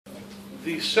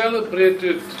The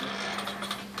celebrated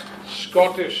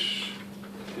Scottish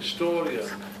historian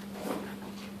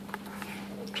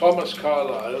Thomas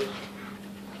Carlyle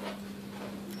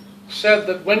said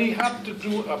that when he had to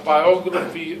do a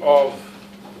biography of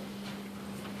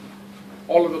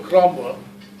Oliver Cromwell,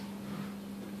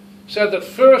 said that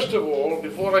first of all,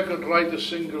 before I could write a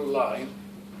single line,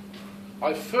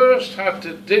 I first had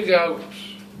to dig out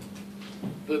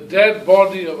the dead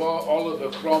body of Oliver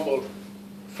Cromwell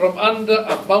from under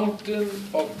a mountain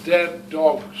of dead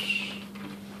dogs.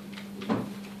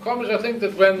 Comrades, I think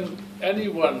that when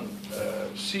anyone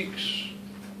seeks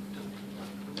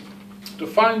to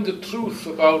find the truth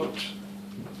about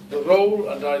the role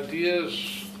and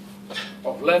ideas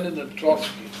of Lenin and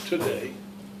Trotsky today,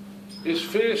 is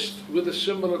faced with a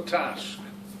similar task.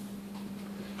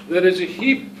 There is a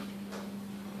heap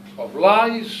of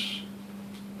lies,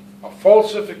 of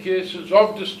falsifications,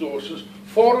 of distortions,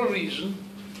 for a reason,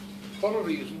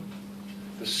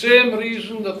 the same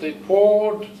reason that they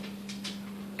poured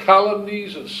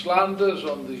calumnies and slanders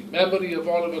on the memory of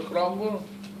Oliver Cromwell,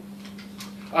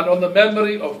 and on the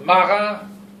memory of Marat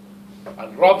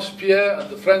and Robespierre and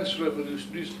the French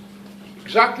revolutionaries,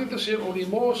 exactly the same, only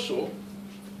more so,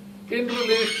 in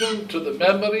relation to the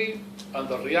memory and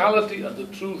the reality and the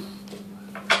truth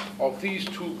of these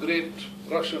two great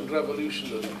Russian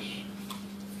revolutionaries,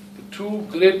 the two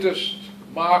greatest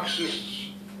Marxists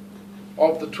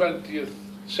of the 20th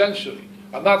century.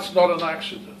 And that's not an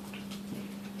accident.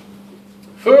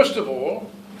 First of all,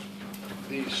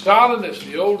 the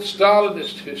old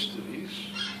Stalinist histories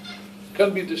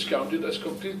can be discounted as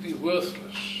completely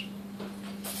worthless.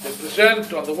 They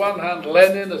present, on the one hand,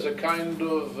 Lenin as a kind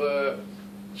of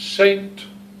saint.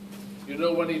 You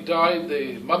know, when he died,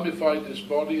 they mummified his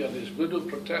body, and his widow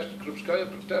protested, Krupskaya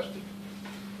protested.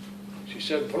 She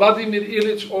said, Vladimir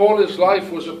Ilyich all his life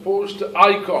was opposed to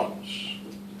icons.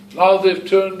 Now they've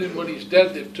turned him, when he's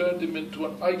dead, they've turned him into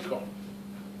an icon.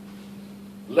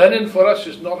 Lenin for us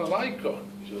is not an icon.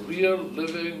 He's a real,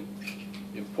 living,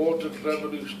 important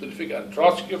revolutionary figure. And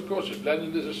Trotsky, of course, if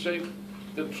Lenin is a saint,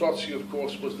 then Trotsky, of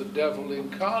course, was the devil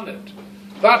incarnate.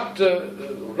 That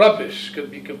rubbish can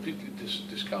be completely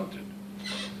discounted.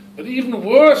 But even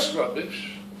worse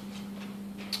rubbish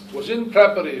was in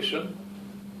preparation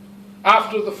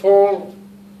after the fall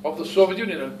of the Soviet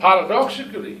Union. And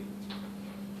paradoxically,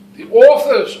 the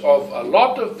authors of a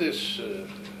lot of this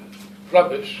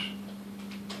rubbish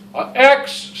are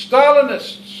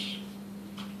ex-Stalinists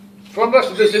from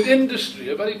Russia. There's an industry,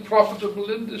 a very profitable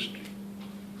industry,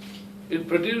 in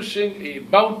producing a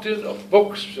mountain of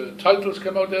books. Titles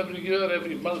come out every year,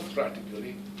 every month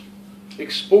practically,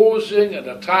 exposing and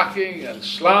attacking and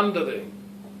slandering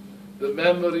the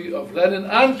memory of Lenin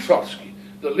and Trotsky.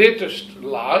 The latest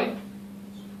lie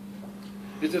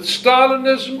is that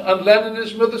Stalinism and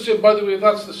Leninism are the same. By the way,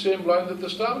 that's the same line that the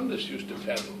Stalinists used to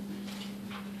peddle.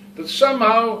 That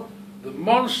somehow the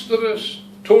monstrous,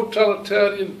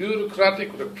 totalitarian,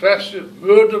 bureaucratic, repressive,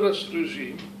 murderous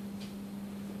regime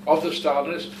of the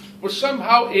Stalinists was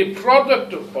somehow a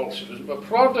product of Bolshevism, a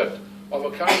product of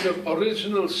a kind of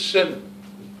original sin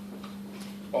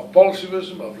of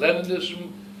Bolshevism, of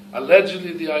Leninism,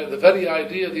 allegedly the very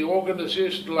idea, the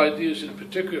organizational ideas in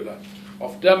particular,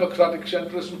 of democratic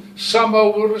centrism,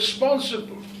 somehow were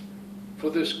responsible for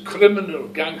this criminal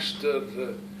gangster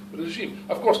regime.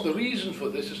 Of course, the reason for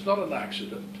this is not an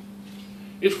accident.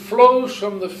 It flows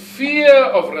from the fear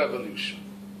of revolution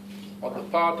on the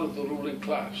part of the ruling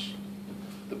class.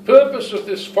 The purpose of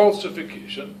this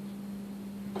falsification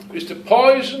is to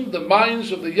poison the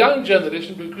minds of the young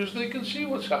generation because they can see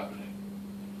what's happening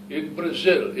in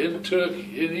Brazil, in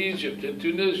Turkey, in Egypt, in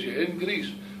Tunisia, in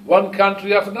Greece, one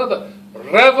country after another.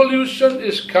 Revolution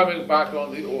is coming back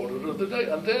on the order of the day,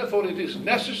 and therefore it is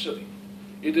necessary.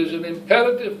 It is an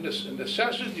imperativeness and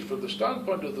necessity from the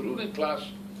standpoint of the ruling class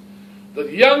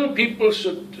that young people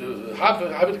should have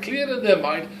it clear in their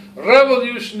mind,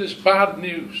 revolution is bad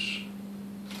news.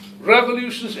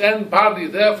 Revolutions end badly,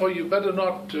 therefore you better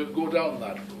not go down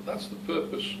that road. That's the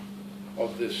purpose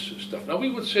of this stuff. Now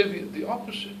we would say the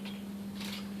opposite.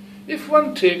 If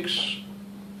one takes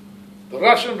the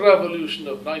Russian Revolution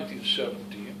of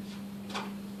 1917,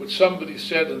 which somebody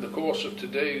said in the course of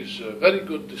today's very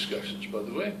good discussions, by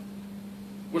the way,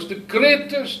 was the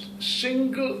greatest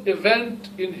single event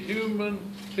in human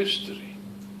history.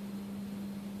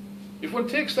 If one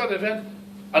takes that event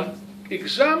and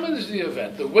examines the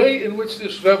event, the way in which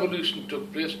this revolution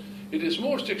took place, it is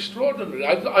most extraordinary.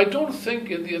 I don't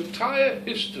think in the entire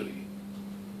history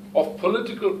of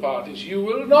political parties you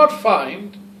will not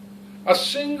find a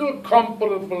single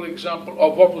comparable example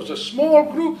of what was a small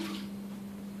group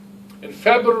in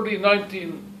February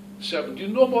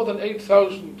 1917, no more than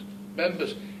 8,000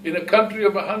 members in a country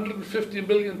of 150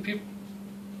 million people.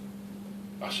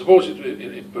 I suppose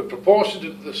in proportion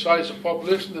to the size of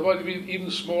population, they might have been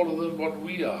even smaller than what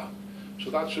we are.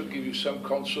 So that should give you some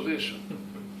consolation.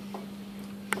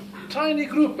 Tiny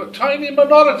group, a tiny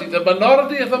minority, the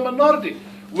minority of a minority,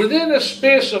 within a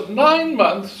space of 9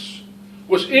 months,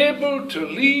 was able to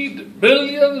lead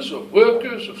millions of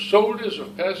workers, of soldiers,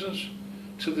 of peasants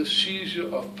to the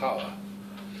seizure of power.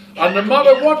 And no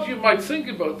matter what you might think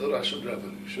about the Russian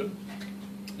Revolution,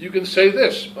 you can say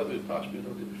this. By the way, pass me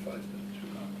another 5 minutes.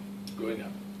 Going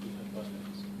up.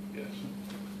 Yes.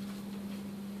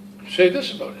 Say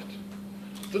this about it.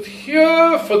 That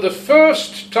here, for the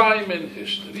first time in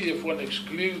history, if one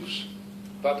excludes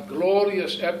that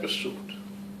glorious episode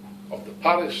of the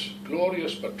Paris,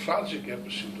 glorious but tragic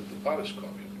episode of the Paris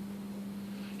Commune,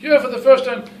 here for the first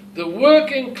time, the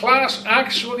working class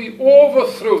actually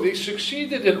overthrew, they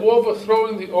succeeded in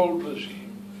overthrowing the old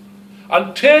regime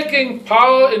and taking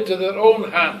power into their own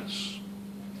hands.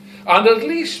 And at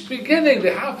least beginning,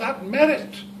 they have that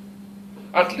merit,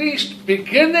 at least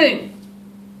beginning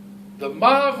the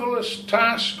marvelous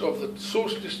task of the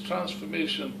socialist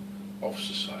transformation of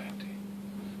society.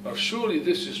 Now surely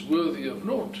this is worthy of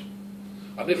note.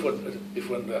 And if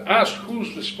one asks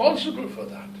who's responsible for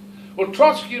that, well,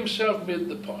 Trotsky himself made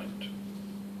the point,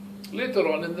 later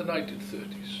on in the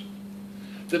 1930s,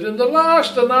 that in the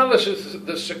last analysis,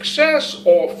 the success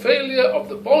or failure of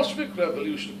the Bolshevik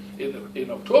Revolution in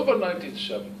October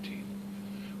 1917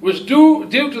 was due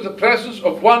to the presence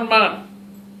of one man.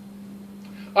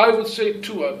 I would say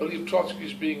two. I believe Trotsky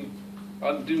is being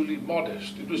unduly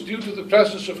modest. It was due to the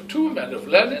presence of two men, of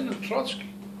Lenin and Trotsky.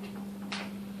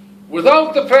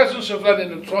 Without the presence of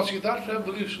Lenin and Trotsky, that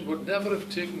revolution would never have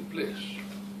taken place.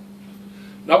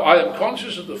 Now, I am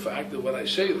conscious of the fact that when I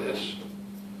say this,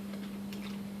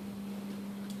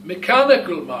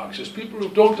 mechanical Marxists, people who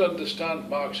don't understand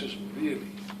Marxism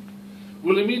really,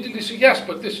 will immediately say, yes,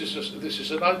 but this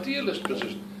is an idealist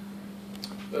position.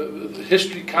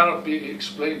 History cannot be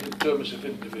explained in terms of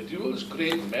individuals,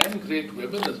 great men, great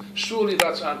women, and surely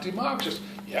that's anti-Marxist.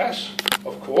 Yes,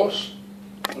 of course.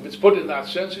 If it's put in that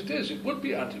sense, it is. It would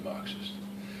be anti-Marxist.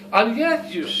 And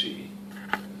yet, you see,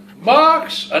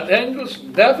 Marx and Engels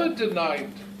never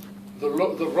denied the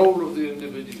role of the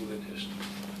individual in history.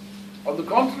 On the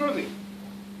contrary,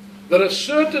 there are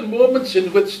certain moments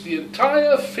in which the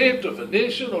entire fate of a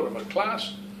nation or of a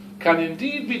class can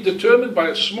indeed be determined by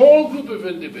a small group of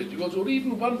individuals or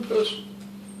even one person.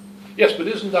 Yes, but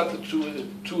isn't that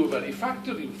true of any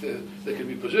factory? There can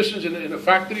be positions in a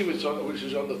factory which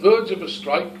is on the verge of a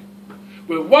strike,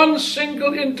 where one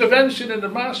single intervention in a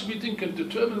mass meeting can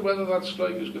determine whether that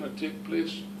strike is going to take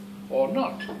place or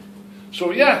not.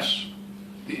 So yes,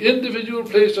 the individual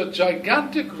plays a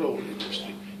gigantic role in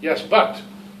history. Yes, but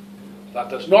that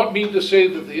does not mean to say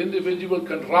that the individual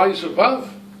can rise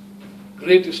above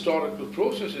great historical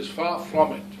processes. Far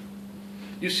from it.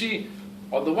 You see,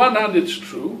 on the one hand, it's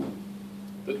true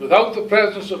that without the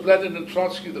presence of Lenin and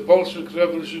Trotsky, the Bolshevik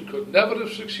Revolution could never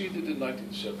have succeeded in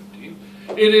 1917.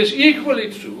 It is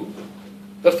equally true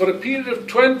that for a period of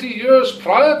 20 years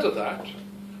prior to that,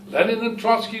 Lenin and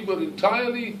Trotsky were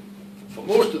entirely, for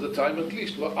most of the time at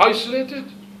least, were isolated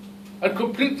and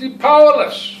completely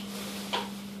powerless.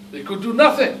 They could do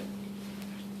nothing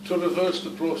to reverse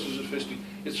the process of history.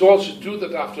 It's also true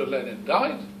that after Lenin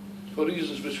died, for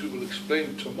reasons which we will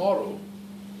explain tomorrow,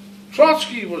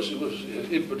 Trotsky was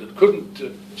impotent, couldn't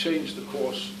change the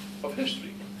course of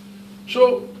history.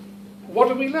 So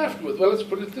what are we left with? Well, let's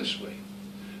put it this way.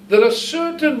 There are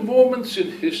certain moments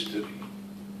in history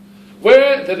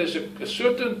where there is a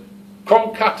certain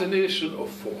concatenation of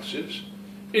forces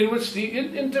in which the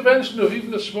intervention of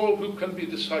even a small group can be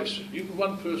decisive. Even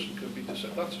one person can be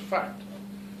decisive. That's a fact,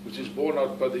 which is borne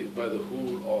out by the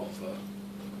whole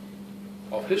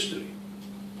of history.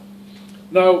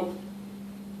 Now,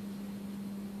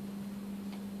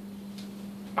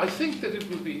 I think that it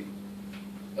would be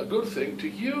a good thing to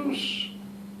use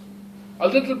a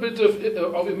little bit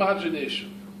of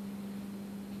imagination.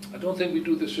 I don't think we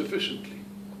do this sufficiently.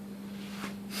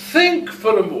 Think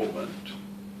for a moment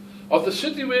of the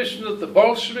situation that the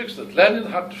Bolsheviks, that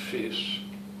Lenin had to face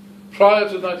prior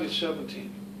to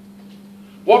 1917.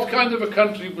 What kind of a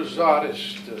country was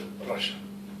Tsarist Russia?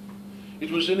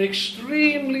 It was an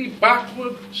extremely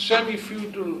backward,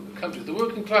 semi-feudal country. The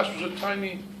working class was a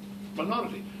tiny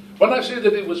minority. When I say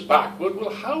that it was backward,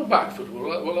 well, how backward?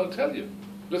 Well, I'll tell you.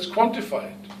 Let's quantify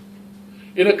it.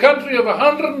 In a country of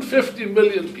 150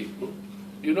 million people,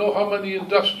 you know how many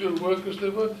industrial workers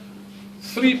there were?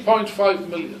 3.5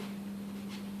 million.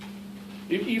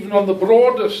 even on the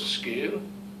broadest scale,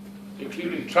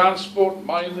 including transport,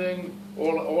 mining,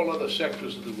 all other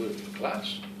sectors of the working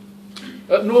class,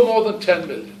 no more than 10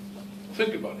 million.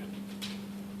 Think about it.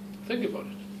 Think about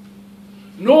it.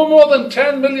 No more than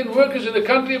 10 million workers in a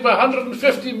country of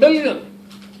 150 million.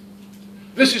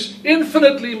 This is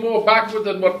infinitely more backward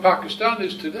than what Pakistan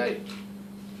is today.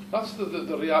 That's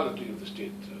the reality of the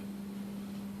state.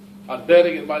 And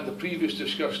bearing in mind the previous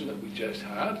discussion that we just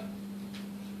had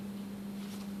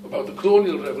about the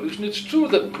colonial revolution, it's true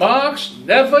that Marx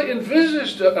never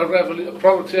envisaged a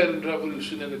proletarian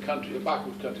revolution in a country, a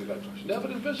backward country like Russia. Never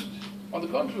envisaged it. On the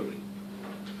contrary.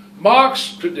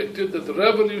 Marx predicted that the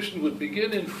revolution would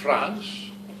begin in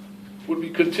France, would be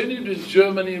continued in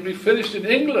Germany, and be finished in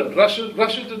England. Russia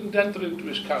didn't enter into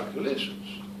his calculations.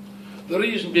 The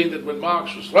reason being that when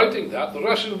Marx was writing that, the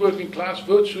Russian working class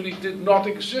virtually did not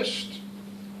exist.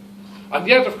 And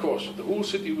yet, of course, the whole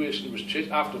situation was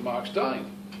changed after Marx died.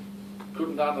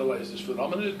 Couldn't analyze this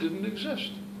phenomenon, it didn't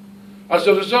exist. As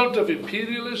a result of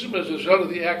imperialism, as a result of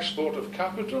the export of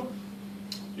capital,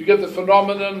 you get the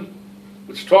phenomenon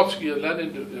which Trotsky and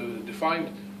Lenin defined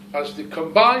as the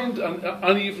combined and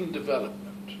uneven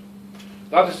development.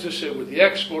 That is to say, with the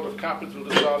export of capital to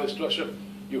Tsarist Russia,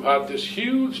 you had this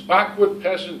huge backward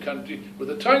peasant country with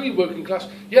a tiny working class,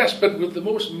 yes, but with the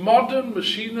most modern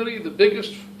machinery, the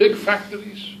big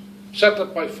factories set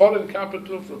up by foreign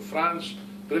capital from France,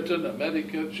 Britain,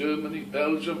 America, Germany,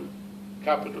 Belgium,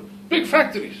 capital. Big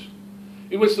factories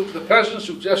in which the peasants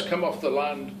who just come off the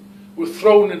land were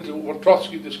thrown into what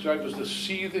Trotsky described as the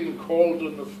seething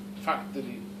cauldron of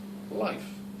factory life.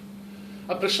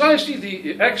 And precisely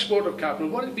the export of capital,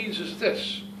 what it means is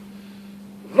this.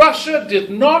 Russia did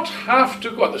not have to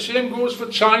go, and the same goes for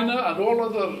China and all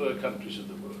other countries of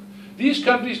the world. These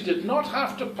countries did not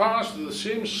have to pass through the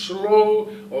same slow,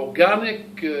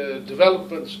 organic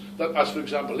developments that, as for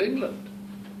example, England,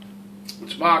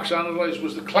 which Marx analysed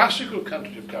was the classical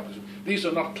country of capitalism. These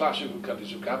are not classical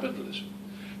countries of capitalism.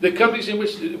 The countries in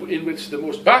which the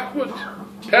most backward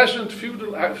peasant,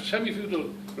 feudal,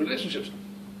 semi-feudal relationships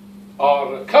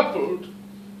are coupled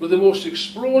with the most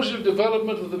explosive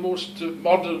development of the most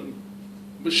modern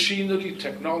machinery,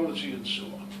 technology, and so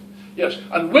on. Yes,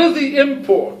 and with the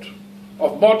import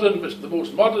of the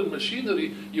most modern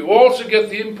machinery, you also get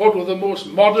the import of the most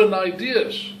modern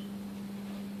ideas,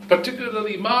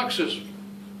 particularly Marxism.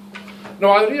 Now,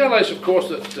 I realize, of course,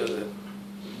 that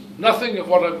nothing of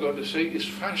what I'm going to say is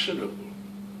fashionable.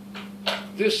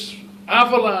 This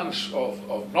avalanche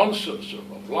of nonsense,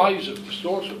 of lies, of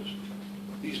distortions,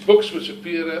 these books which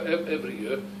appear every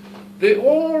year, they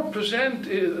all present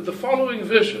the following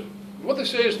vision. What they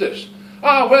say is this: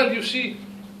 well, you see,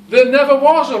 there never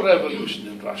was a revolution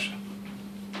in Russia.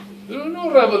 There was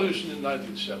no revolution in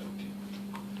 1917.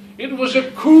 It was a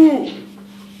coup.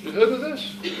 You heard of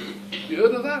this? You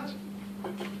heard of that?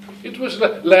 It was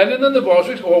Lenin and the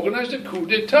Bolsheviks organized a coup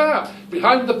d'etat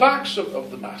behind the backs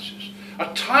of the masses.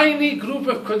 A tiny group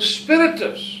of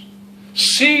conspirators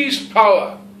seized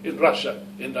power in Russia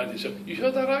in 1917. You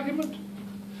heard that argument?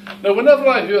 Now, whenever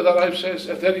I hear that, I've said,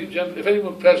 if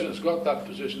anyone present has got that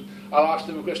position, I'll ask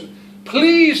them a question.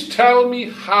 Please tell me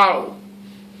how.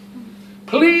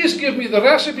 Please give me the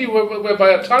recipe whereby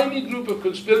a tiny group of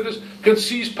conspirators can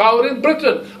seize power in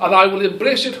Britain, and I will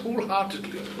embrace it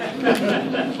wholeheartedly.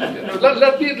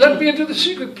 Let me into the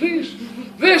secret, please.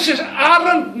 This is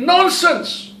arrant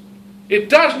nonsense. It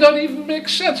does not even make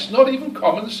sense, not even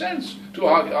common sense, to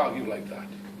argue like that.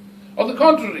 On the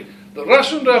contrary, the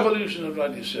Russian Revolution of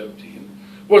 1917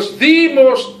 was the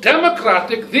most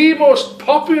democratic, the most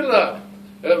popular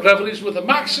revolution with the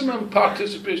maximum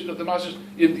participation of the masses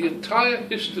in the entire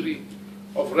history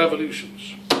of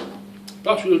revolutions.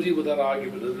 Perhaps we'll deal with that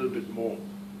argument a little bit more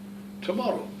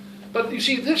tomorrow. But you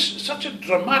see, this such a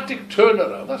dramatic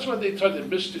turnaround, that's why they try to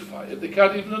mystify it. They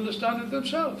can't even understand it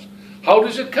themselves. How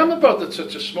does it come about that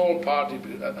such a small party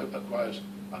acquires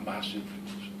a mass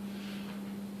influence?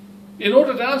 In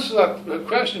order to answer that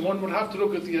question, one would have to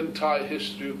look at the entire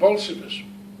history of Bolshevism.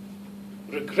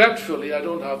 Regretfully, I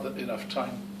don't have enough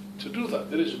time to do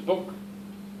that. There is a book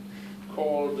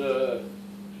called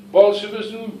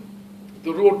Bolshevism,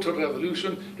 The Road to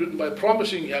Revolution, written by a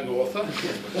promising young author,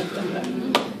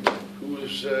 who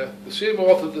is the same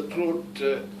author that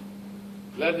wrote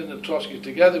Lenin and Trotsky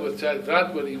together with Ted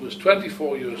Grant when he was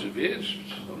 24 years of age.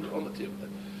 It's on the table.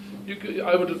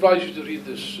 I would advise you to read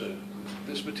this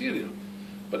material.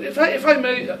 But if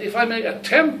I may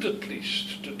attempt at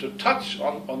least to touch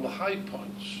on the high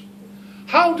points,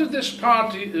 how did this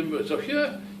party emerge? So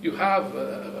here you have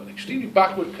an extremely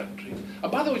backward country.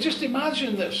 And by the way, just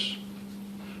imagine this.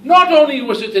 Not only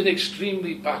was it an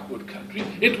extremely backward country,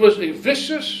 it was a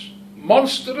vicious,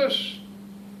 monstrous,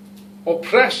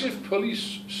 oppressive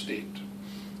police state.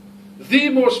 The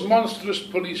most monstrous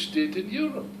police state in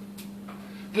Europe.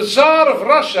 The Tsar of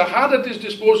Russia had at his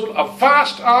disposal a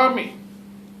vast army.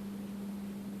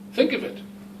 Think of it.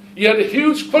 He had a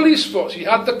huge police force. He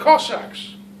had the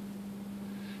Cossacks.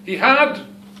 He had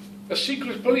a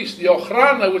secret police, the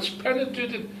Okhrana, which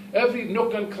penetrated every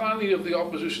nook and cranny of the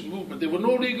opposition movement. There were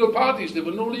no legal parties. There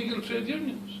were no legal trade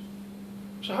unions.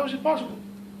 So how is it possible?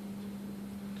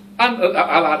 And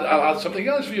I'll add something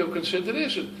else for your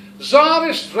consideration.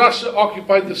 Tsarist Russia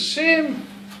occupied the same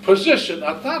position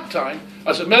at that time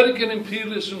as American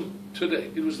imperialism today.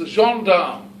 It was the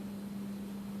gendarme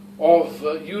of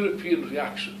European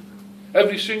reaction.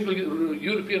 Every single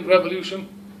European revolution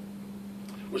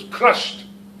was crushed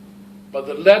by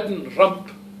the leaden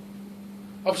rump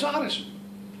of Tsarism.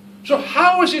 So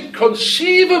how is it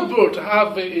conceivable to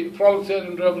have a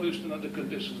proletarian revolution under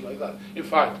conditions like that? In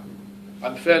fact,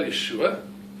 I'm fairly sure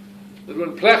that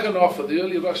when Plekhanov and the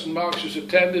early Russian Marxists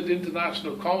attended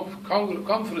international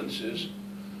conferences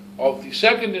of the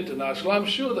Second International, I'm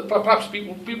sure that perhaps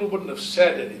people wouldn't have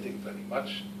said anything very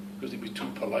much because they'd be too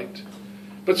polite.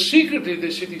 But secretly they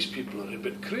say these people are a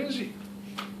bit crazy.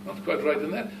 Not quite right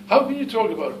in that. How can you talk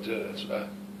about a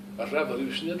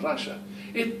revolution in Russia?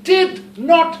 It did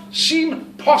not seem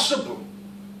possible.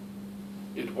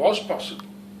 It was possible.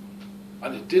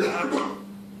 And it did happen.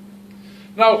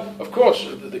 Now, of course,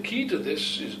 the key to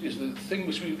this is the thing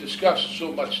which we've discussed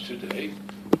so much today,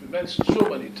 we mentioned so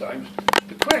many times,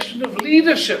 the question of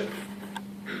leadership.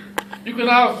 You can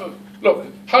have, look,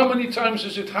 how many times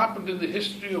has it happened in the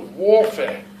history of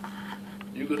warfare?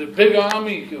 You've got a big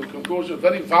army composed of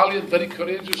very valiant, very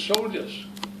courageous soldiers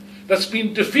that's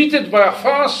been defeated by a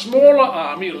far smaller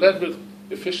army led with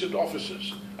efficient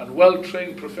officers and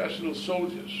well-trained professional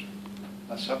soldiers.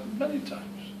 That's happened many times.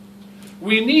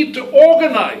 We need to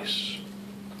organize.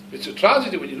 It's a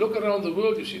tragedy when you look around the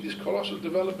world, you see these colossal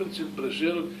developments in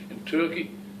Brazil, in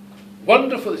Turkey.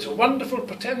 Wonderful, it's a wonderful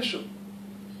potential.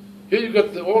 Here you've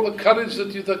got all the courage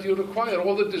that you require,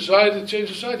 all the desire to change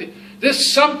society.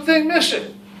 There's something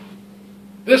missing.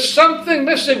 There's something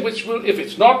missing which will, if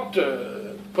it's not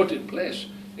put in place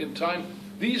in time,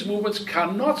 these movements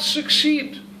cannot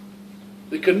succeed.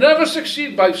 They can never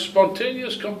succeed by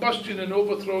spontaneous combustion and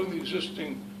overthrowing the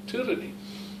existing tyranny.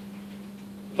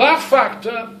 That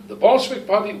factor, the Bolshevik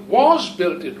Party, was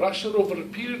built in Russia over a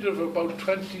period of about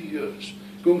 20 years,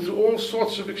 going through all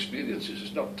sorts of experiences.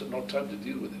 It's not time to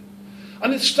deal with it.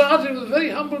 And it started with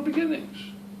very humble beginnings.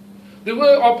 There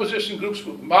were opposition groups,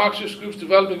 Marxist groups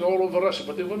developing all over Russia,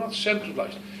 but they were not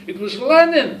centralized. It was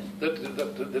Lenin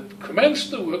that commenced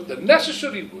the work, the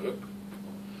necessary work,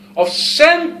 of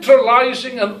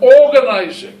centralizing and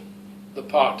organizing the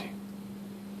party.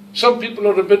 Some people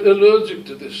are a bit allergic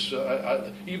to this.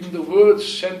 Even the words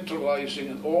centralizing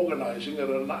and organizing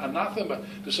are an anathema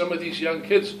to some of these young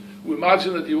kids who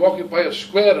imagine that you occupy a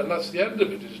square and that's the end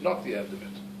of it. It is not the end of it.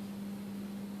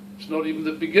 It's not even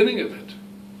the beginning of it.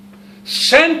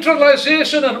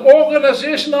 Centralization and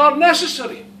organization are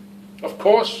necessary. Of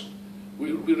course,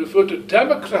 we refer to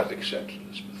democratic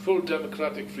centralism, with full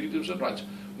democratic freedoms and rights,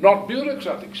 not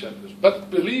bureaucratic centralism. But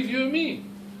believe you me,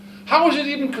 how is it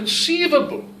even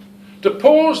conceivable to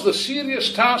pose the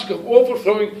serious task of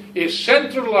overthrowing a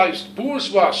centralized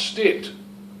bourgeois state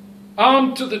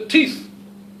armed to the teeth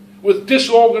with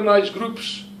disorganized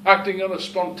groups acting on a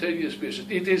spontaneous basis?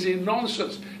 It is a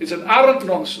nonsense. It's an arrant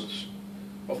nonsense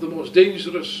of the most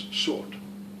dangerous sort.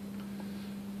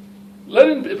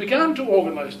 Lenin began to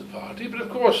organize the party, but of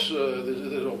course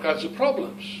there's all kinds of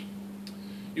problems.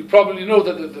 You probably know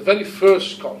that at the very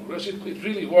first Congress, it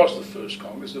really was the first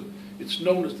Congress, it's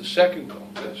known as the Second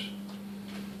Congress,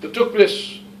 that took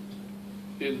place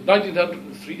in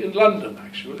 1903 in London,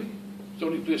 actually. It's the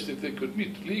only place that they could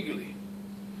meet legally.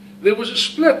 There was a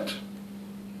split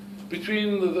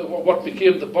between what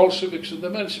became the Bolsheviks and the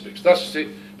Mensheviks. That's to say,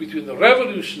 between the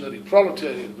revolutionary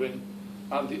proletarian wing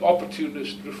and the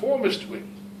opportunist reformist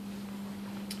wing.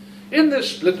 In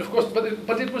this split, of course,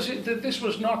 this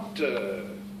was not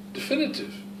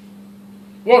definitive.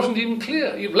 It wasn't even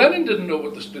clear. Even Lenin didn't know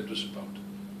what the split was about.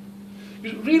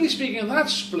 Because really speaking, in that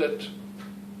split,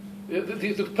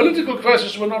 the political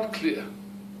questions were not clear.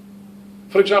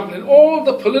 For example, in all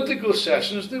the political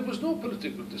sessions, there was no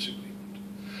political disagreement.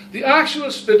 The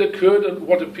actual split occurred on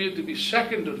what appeared to be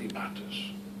secondary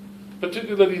matters,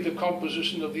 particularly the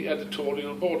composition of the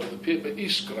editorial board of the paper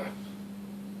Iskra,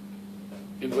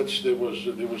 in which there was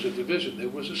a division, there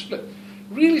was a split.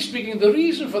 Really speaking, the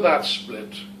reason for that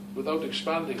split, without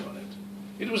expanding on it,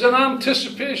 It was an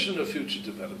anticipation of future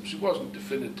developments. It wasn't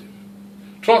definitive.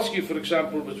 Trotsky, for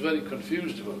example, was very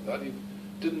confused about that. He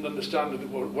didn't understand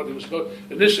what it was about.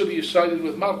 Initially, he sided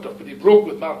with Martov, but he broke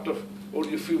with Martov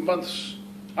only a few months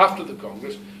after the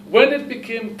Congress, when it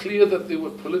became clear that there were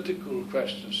political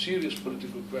questions, serious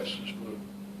political questions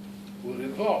were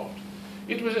involved.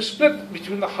 It was a split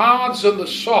between the hards and the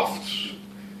softs,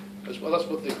 as well. That's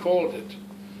what they called it.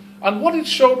 And what it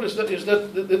showed is that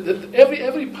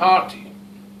every party,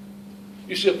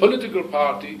 you see, a political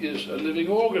party is a living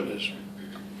organism.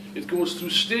 It goes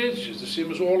through stages, the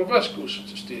same as all of us goes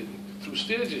through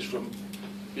stages, from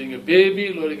being a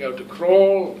baby, learning how to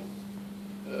crawl,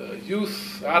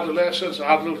 youth, adolescence,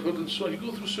 adulthood, and so on. You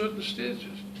go through certain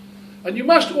stages. And you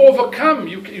must overcome,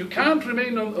 you can't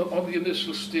remain on the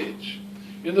initial stage.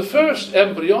 In the first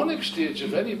embryonic stage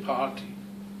of any party,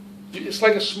 it's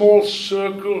like a small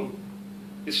circle,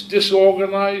 it's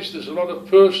disorganized, there's a lot of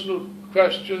personal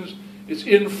questions, it's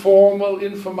informal,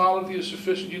 informality is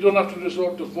sufficient, you don't have to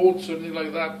resort to votes or anything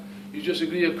like that, you just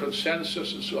agree on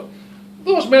consensus and so on.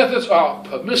 Those methods are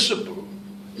permissible,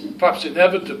 perhaps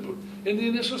inevitable, in the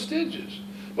initial stages.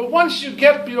 But once you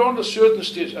get beyond a certain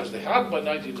stage, as they had by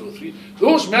 1903,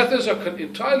 those methods are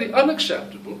entirely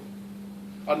unacceptable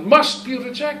and must be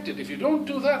rejected. If you don't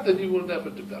do that, then you will never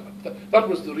develop. That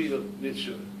was the real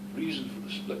reason for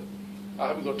the split. I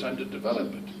haven't got time to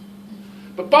develop it.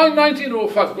 But by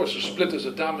 1905, of course, a split has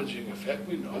a damaging effect.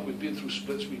 We know, we've been through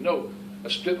splits, we know a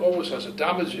split always has a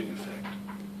damaging effect.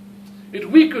 It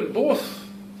weakened both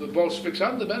the Bolsheviks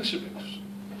and the Mensheviks.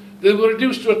 They were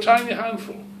reduced to a tiny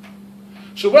handful.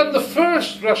 So when the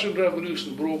first Russian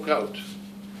Revolution broke out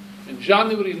in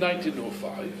January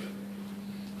 1905,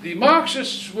 the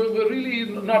Marxists were really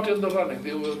not in the running.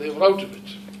 They were out of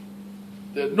it.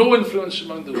 They had no influence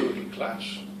among the working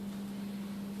class.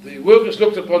 The workers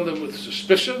looked upon them with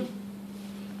suspicion.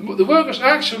 The workers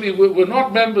actually were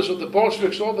not members of the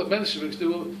Bolsheviks or the Mensheviks. They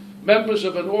were members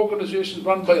of an organization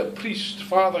run by a priest,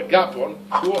 Father Gapon,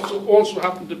 who also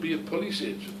happened to be a police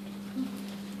agent.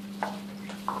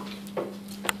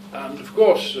 And of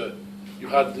course, you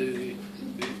had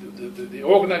they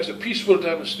organized a peaceful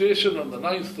demonstration on the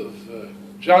 9th of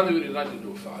January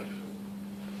 1905.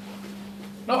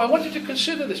 Now, I want you to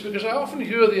consider this, because I often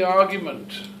hear the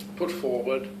argument put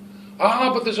forward,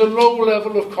 but there's a low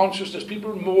level of consciousness.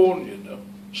 People moan, you know,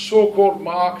 so-called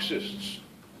Marxists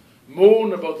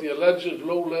moan about the alleged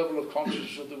low level of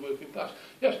consciousness of the working class.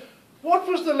 Yes, what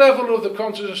was the level of the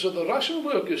consciousness of the Russian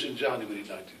workers in January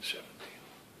 1917?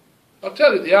 I'll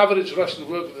tell you, the average Russian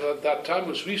worker at that time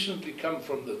was recently come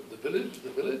from the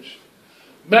village.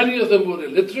 Many of them were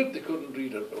illiterate, they couldn't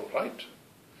read or write.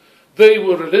 They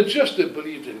were religious, they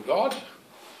believed in God,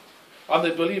 and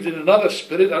they believed in another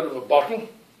spirit out of a bottle.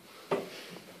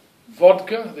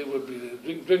 Vodka, they would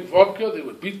drink vodka, they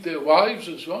would beat their wives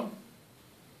and so on.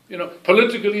 You know,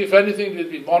 politically, if anything,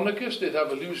 they'd be monarchists, they'd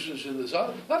have illusions in the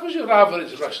Tsar. That was your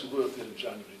average Russian worker in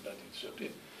January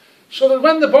 1917. So that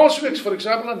when the Bolsheviks, for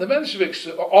example, and the Mensheviks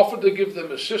offered to give them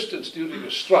assistance during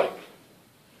a strike,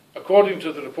 according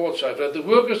to the reports I've read, the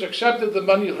workers accepted the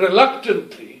money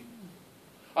reluctantly.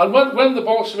 And when the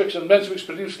Bolsheviks and Mensheviks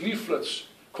produced leaflets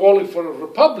calling for a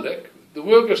republic, the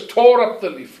workers tore up the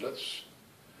leaflets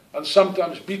and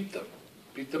sometimes beat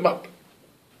them up.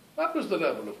 That was the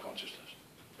level of consciousness.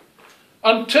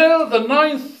 Until the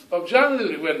 9th of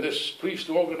January, when this priest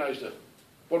organized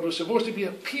what was supposed to be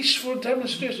a peaceful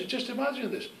demonstration. Just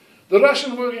imagine this. The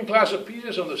Russian working class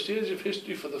appears on the stage of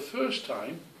history for the first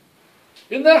time.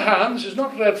 In their hands is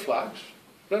not red flags.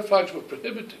 Red flags were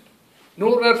prohibited.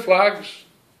 No red flags,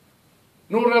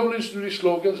 no revolutionary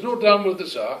slogans, no down with the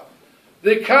Tsar.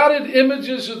 They carried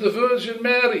images of the Virgin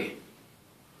Mary,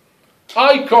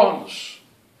 icons,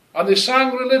 and they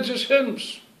sang religious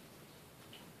hymns.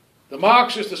 The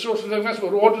Marxists, the social democrats,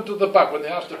 were ordered to the back. When they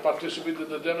asked to participate in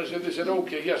the demonstration, they said,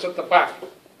 okay, yes, at the back.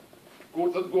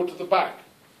 Go to the back.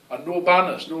 And no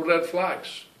banners, no red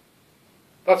flags.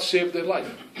 That saved their life.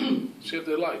 Saved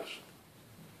their lives.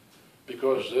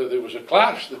 Because there was a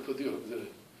clash. The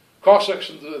Cossacks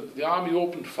and the army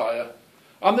opened fire.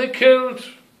 And they killed,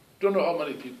 don't know how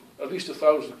many people, at least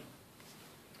 1,000.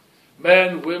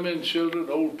 Men, women, children,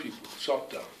 old people, shot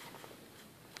down.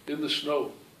 In the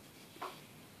snow.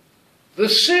 The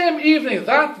same evening,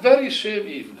 that very same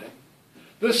evening,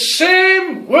 the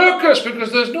same workers,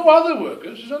 because there's no other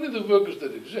workers, there's only the workers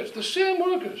that exist, the same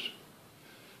workers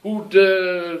who'd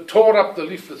tore up the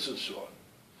leaflets and so on,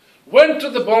 went to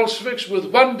the Bolsheviks with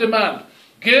one demand: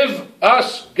 give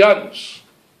us guns,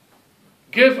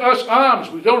 give us arms,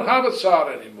 we don't have a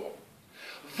Tsar anymore.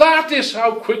 That is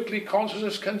how quickly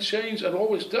consciousness can change, and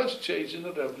always does change in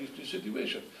a revolutionary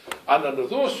situation. And under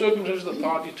those circumstances, the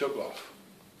party took off.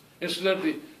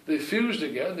 Incidentally, they fused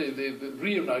again, they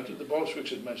reunited the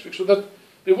Bolsheviks and Mensheviks, so that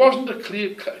there wasn't a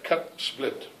clear-cut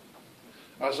split,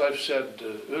 as I've said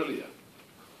earlier.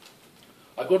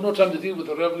 I've got no time to deal with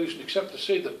the revolution except to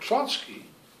say that Trotsky,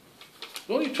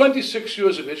 only 26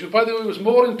 years of age, who, by the way, was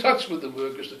more in touch with the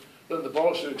workers than the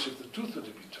Bolsheviks, if the truth were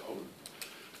to be told,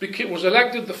 was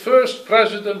elected the first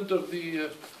president of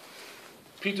the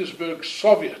Petersburg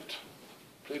Soviet,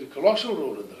 played a colossal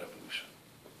role in the revolution.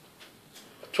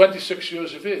 At 26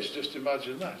 years of age, just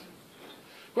imagine that.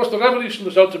 Of course, the revolution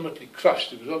was ultimately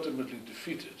crushed, it was ultimately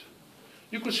defeated.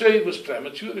 You could say it was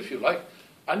premature, if you like,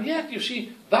 and yet, you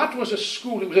see, that was a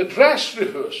school, it was a dress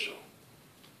rehearsal.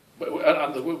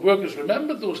 And the workers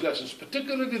remembered those lessons,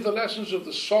 particularly the lessons of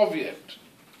the Soviet,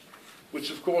 which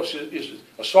of course is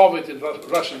a Soviet in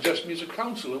Russian just means a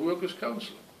council, a workers'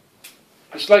 council.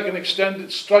 It's like an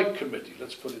extended strike committee,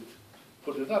 let's put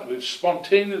it that way.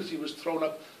 Spontaneity was thrown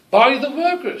up by the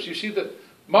workers. You see that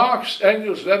Marx,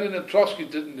 Engels, Lenin and Trotsky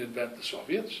didn't invent the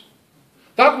Soviets.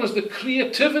 That was the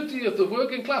creativity of the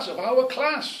working class, of our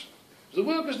class. It was the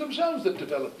workers themselves that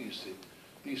developed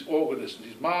these organisms,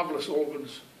 these marvelous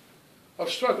organs of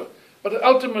struggle. But it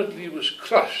ultimately was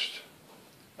crushed.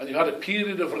 And you had a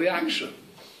period of reaction,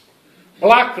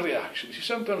 black reaction. You see,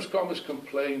 sometimes communists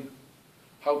complain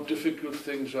how difficult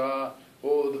things are,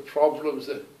 the problems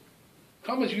that...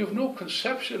 Communists, you have no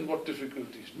conception what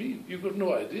difficulties mean. You've got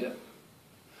no idea.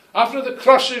 After the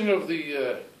crushing of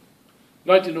the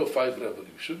 1905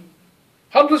 revolution,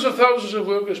 hundreds of thousands of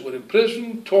workers were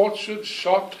imprisoned, tortured,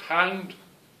 shot, hanged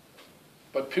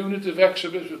by punitive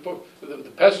exhibitions,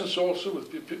 the peasants also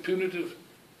with punitive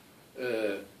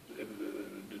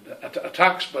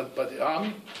attacks by the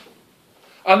army.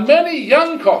 And many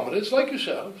young comrades, like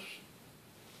yourselves,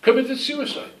 committed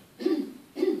suicide.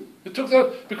 They took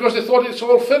that because they thought it's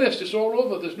all finished, it's all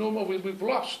over, there's no more, we've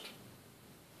lost.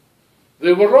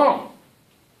 They were wrong.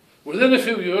 Within a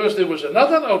few years, there was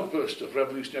another outburst of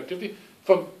revolutionary activity.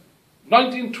 From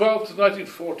 1912 to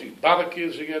 1914,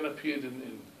 barricades again appeared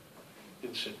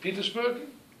in St. Petersburg.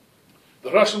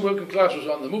 The Russian working class was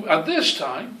on the move. And this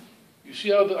time, you see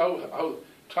how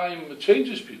time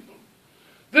changes people.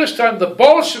 This time, the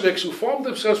Bolsheviks, who formed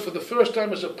themselves for the first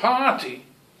time as a party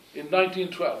in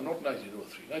 1912, not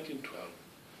 1903, 1912,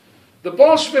 the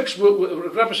Bolsheviks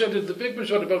represented the big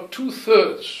majority, about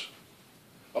 2/3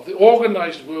 of the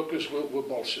organized workers were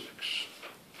Bolsheviks.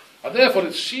 And therefore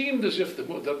it seemed as if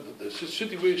the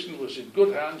situation was in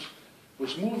good hands,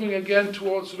 was moving again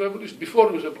towards the revolution. Before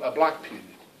it was a black period.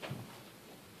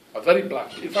 A very black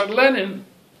period. In fact, Lenin,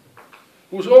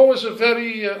 who was always a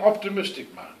very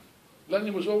optimistic man,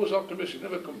 Lenin was always optimistic,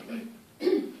 never complained.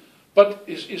 But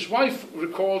his wife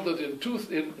recalled that in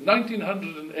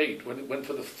 1908, when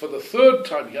for the third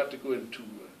time he had to go into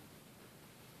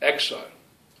exile,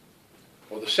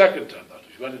 or the second time that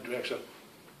he went into exile,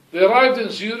 they arrived in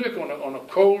Zurich on a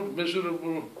cold,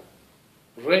 miserable,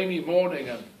 rainy morning,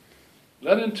 and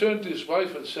Lenin turned to his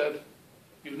wife and said,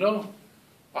 "You know,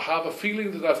 I have a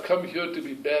feeling that I've come here to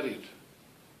be buried."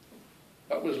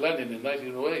 That was Lenin in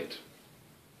 1908.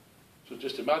 So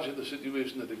just imagine the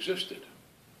situation that existed.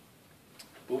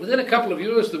 But within a couple of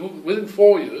years, within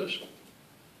 4 years,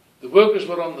 the workers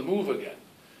were on the move again.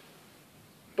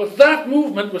 But that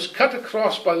movement was cut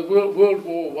across by the World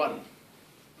War I,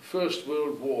 the First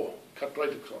World War, cut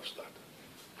right across that.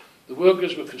 The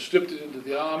workers were conscripted into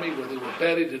the army, where they were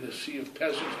buried in a sea of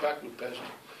peasants, backward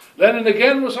peasants. Lenin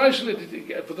again was isolated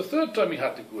again. For the third time he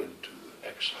had to go into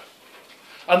exile.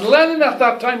 And Lenin at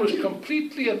that time was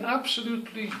completely and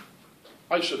absolutely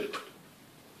isolated.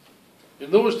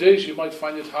 In those days you might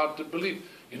find it hard to believe.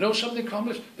 You know something,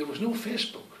 comrades? There was no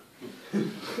Facebook.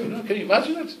 Can you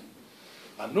imagine it?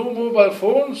 And no mobile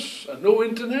phones, and no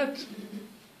internet.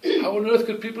 How on earth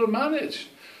could people manage?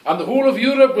 And the whole of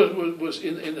Europe was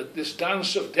in this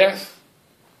dance of death,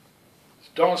 this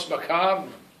dance macabre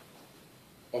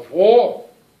of war.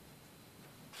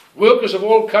 Workers of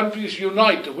all countries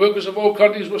unite. The workers of all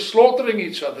countries were slaughtering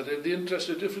each other in the interest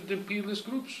of different imperialist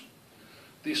groups.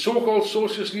 The so-called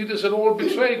socialist leaders had all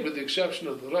betrayed, with the exception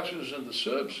of the Russians and the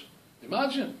Serbs.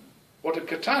 Imagine what a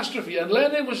catastrophe. And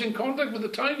Lenin was in contact with a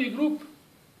tiny group.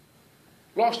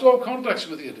 Lost all contacts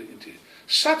with the interior.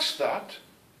 Such that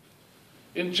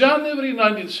in January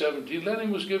 1917,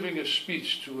 Lenin was giving a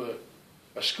speech to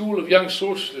a school of young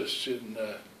socialists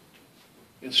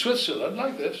in Switzerland,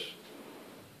 like this.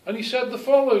 And he said the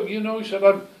following, he said,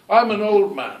 I'm an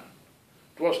old man.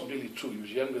 It wasn't really true, he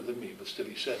was younger than me, but still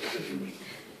he said it anyway.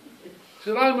 He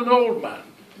said, I'm an old man.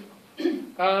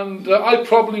 and I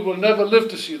probably will never live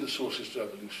to see the socialist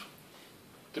revolution.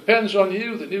 Depends on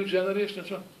you, the new generation, and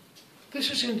so on.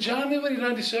 This is in January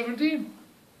 1917.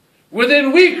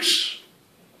 Within weeks,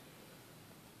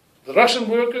 the Russian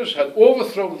workers had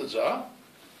overthrown the Tsar,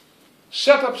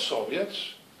 set up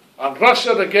Soviets, and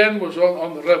Russia again was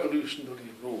on the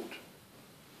revolutionary road.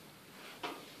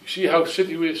 You see how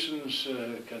situations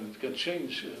can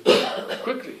change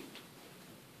quickly.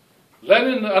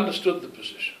 Lenin understood the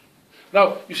position.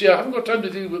 Now, you see, I haven't got time to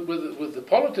deal with the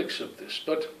politics of this,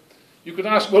 but you could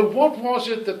ask, well, what was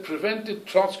it that prevented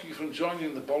Trotsky from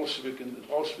joining the Bolsheviks in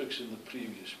the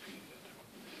previous period?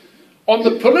 On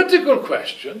the political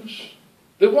questions,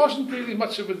 there wasn't really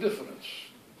much of a difference.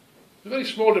 A very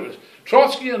small difference.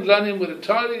 Trotsky and Lenin were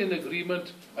entirely in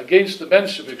agreement against the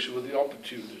Mensheviks, who were the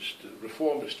opportunist,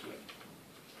 reformist wing.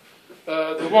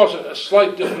 There was a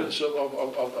slight difference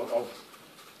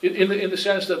in the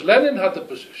sense that Lenin had the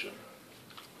position,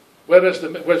 whereas the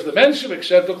Mensheviks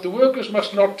said, look, the workers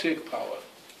must not take power.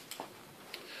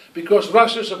 Because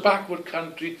Russia is a backward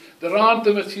country, there aren't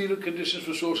the material conditions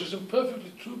for socialism.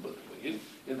 Perfectly true, by the way.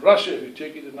 In Russia, if you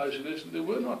take it in isolation, there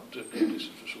were not conditions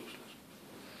for socialism.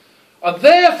 And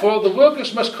therefore, the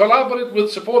workers must collaborate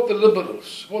with, support the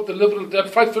liberals,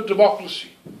 fight for democracy.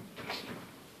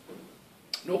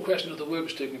 No question of the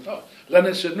workers taking power.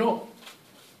 Lenin said no.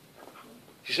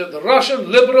 He said the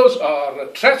Russian liberals are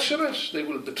treacherous, they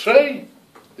will betray,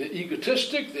 they're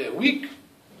egotistic, they're weak,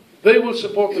 they will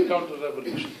support the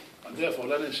counter-revolution. And therefore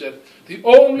Lenin said, the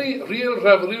only real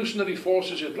revolutionary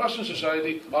forces in Russian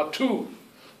society are two,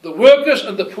 the workers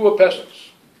and the poor peasants.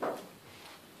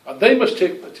 And they must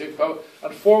take power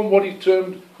and form what he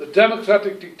termed the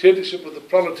democratic dictatorship of the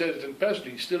proletariat and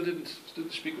peasantry. He still didn't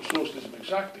speak of socialism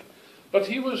exactly, but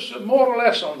he was more or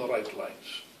less on the right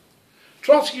lines.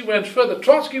 Trotsky went further.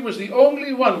 Trotsky was the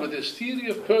only one with his theory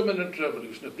of permanent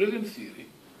revolution, a brilliant theory,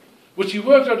 which he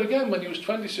worked out again when he was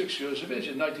 26 years of age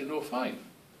in 1905.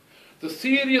 The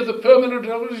theory of the permanent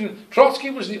revolution, Trotsky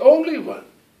was the only one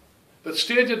that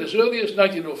stated as early as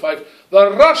 1905,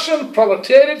 the Russian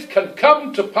proletariat can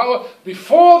come to power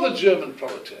before the German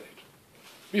proletariat,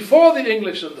 before the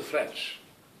English and the French,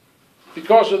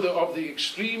 because of the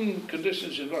extreme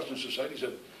conditions in Russian society. He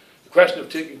said, the question of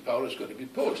taking power is going to be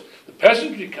posed. The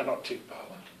peasantry cannot take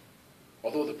power,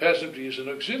 although the peasantry is an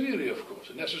auxiliary, of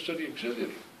course, a necessary auxiliary,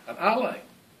 an ally.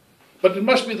 But it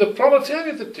must be the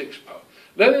proletariat that takes power.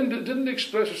 Lenin didn't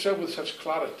express himself with such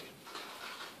clarity.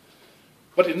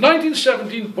 But in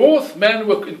 1917, both men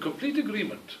were in complete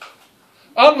agreement.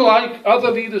 Unlike other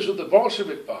leaders of the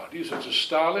Bolshevik party, such as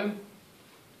Stalin,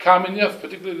 Kamenev,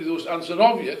 particularly those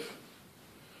Antonoviev,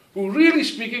 who really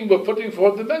speaking were putting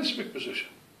forward the Menshevik position.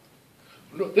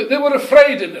 They were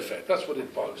afraid, in effect. That's what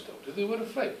it boils down to. They were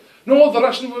afraid. No, the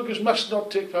Russian workers must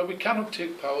not take power. We cannot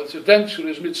take power. It's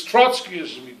adventurism. It's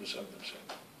Trotskyism, even some of them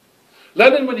said.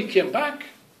 Lenin, when he came back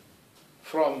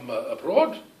from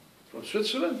abroad, from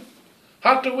Switzerland,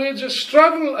 had to wage a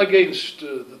struggle against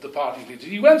the party leaders.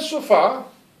 He went so far,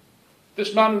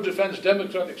 this man who defends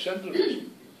democratic centralism,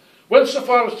 went so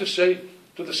far as to say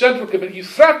to the Central Committee, he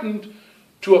threatened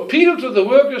to appeal to the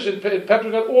workers in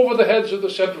Petrograd over the heads of the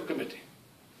Central Committee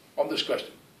on this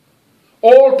question.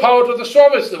 All power to the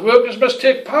Soviets, the workers must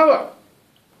take power.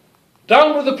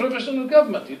 Down with the provisional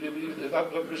government.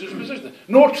 That was his position.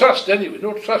 No trust anyway,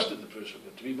 no trust in the provisional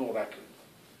government, to be more accurate.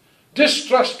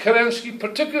 Distrust Kerensky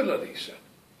particularly, he said.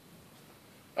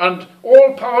 And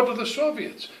all power to the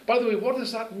Soviets. By the way, what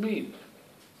does that mean?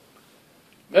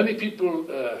 Many people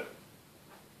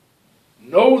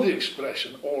know the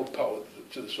expression all power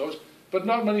to the Soviets, but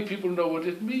not many people know what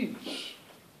it means.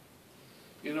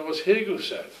 You know, as Hegel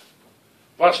said,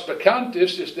 was bekannt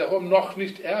ist, ist darum noch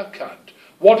nicht erkannt.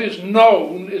 What is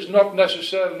known is not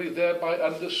necessarily thereby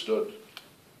understood.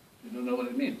 You don't know what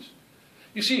it means.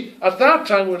 You see, at that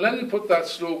time when Lenin put that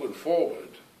slogan forward,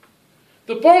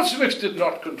 the Bolsheviks did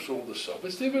not control the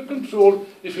Soviets. They were controlled,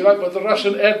 if you like, by the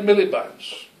Russian Ed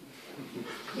Miliband's.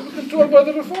 They were controlled by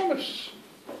the reformists.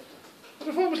 The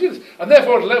reformist leaders. And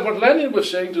therefore, what Lenin was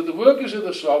saying to the workers in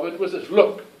the Soviet was this,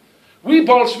 look, we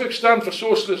Bolsheviks stand for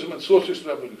socialism and socialist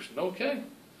revolution, okay?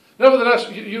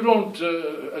 Nevertheless, you don't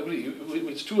agree.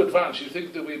 It's too advanced. You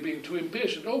think that we're being too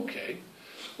impatient. Okay.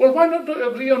 Well, why not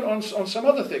agree on some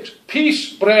other things?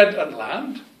 Peace, bread, and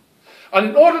land. And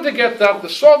in order to get that, the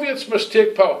Soviets must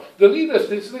take power. The leaders,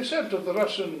 they said to the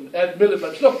Russian Ed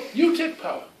Miliband, look, you take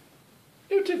power.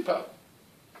 You take power.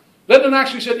 Lenin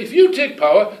actually said, if you take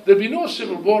power, there'll be no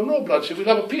civil war, no bloodshed. We'll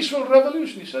have a peaceful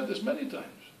revolution. He said this many times.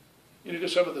 You know,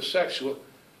 some of the sects were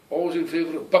always in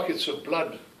favour of buckets of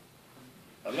blood.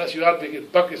 Unless you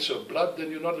advocate buckets of blood,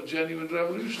 then you're not a genuine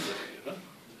revolutionary, you know.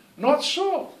 Not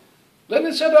so.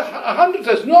 Lenin said 100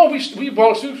 times, no, we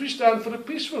Bolsheviks, we stand for a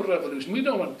peaceful revolution. We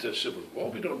don't want a civil war,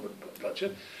 we don't want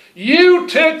bloodshed. You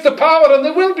take the power and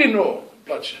there will be no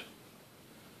bloodshed.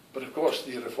 But of course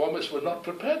the reformists were not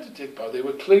prepared to take power. They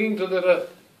were clinging to their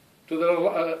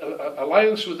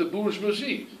alliance with the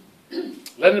bourgeoisie.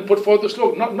 Lenin put forth the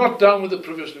slogan, not down with the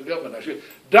provisional government, actually.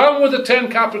 Down with the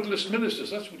 10 capitalist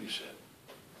ministers, that's what he said.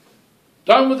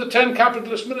 Down with the 10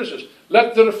 capitalist ministers.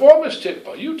 Let the reformists take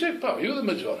power. You take power. You're the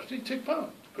majority. Take power.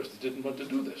 Because they didn't want to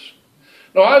do this.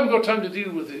 Now, I haven't got time to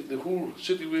deal with the whole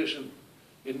situation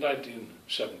in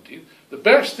 1917. The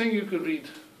best thing you could read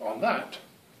on that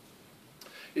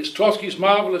is Trotsky's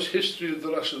marvelous history of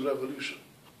the Russian Revolution.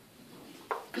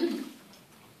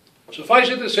 Suffice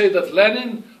it to say that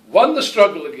Lenin won the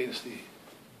struggle against the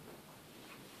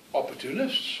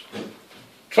opportunists.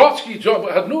 Trotsky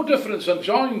had no difference and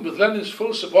joined with Lenin's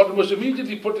full support and was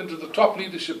immediately put into the top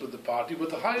leadership of the party with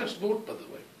the highest vote, by the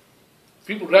way.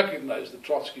 People recognized that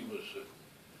Trotsky was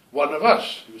one of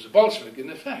us. He was a Bolshevik in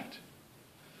effect.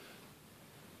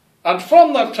 And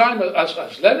from that time,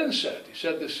 as Lenin said, he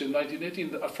said this in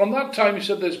 1918, from that time he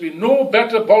said there's been no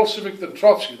better Bolshevik than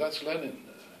Trotsky. That's Lenin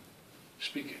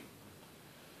speaking.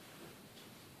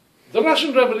 The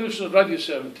Russian Revolution of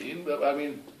 1917, I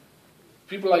mean,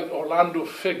 people like Orlando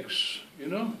Figs, you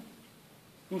know?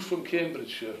 Who's from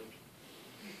Cambridgeshire?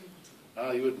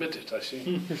 Ah, you admit it, I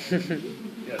see.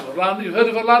 Yes, Orlando, you heard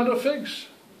of Orlando Figs?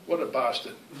 What a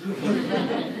bastard.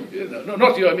 You know, no,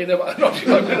 not you, I mean, not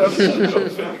you, I mean Orlando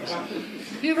Figs.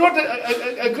 He wrote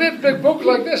a great big book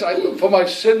like this. For my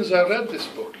sins, I read this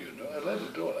book, you know. I read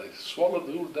it all. I swallowed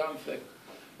the whole damn thing.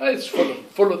 It's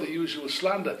full of the usual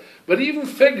slander. But even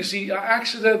Figs, he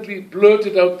accidentally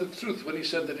blurted out the truth when he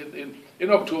said that in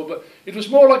October, it was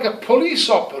more like a police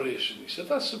operation. He said,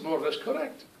 that's more or less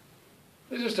correct.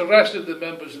 They just arrested the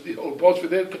members of the old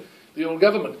Bolshevik, the old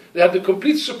government. They had the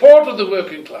complete support of the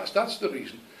working class. That's the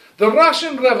reason. The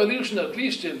Russian Revolution, at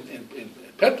least in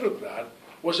Petrograd,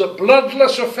 was a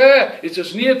bloodless affair. It's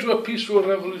as near to a peaceful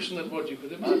revolution as what you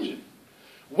could imagine.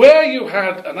 Where you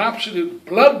had an absolute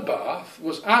bloodbath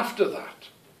was after that,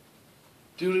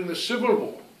 during the Civil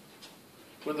War,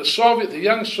 when the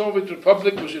young Soviet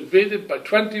Republic was invaded by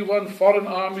 21 foreign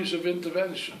armies of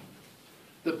intervention.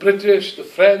 The British, the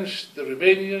French, the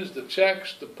Romanians, the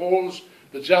Czechs, the Poles,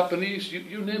 the Japanese,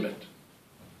 you name it.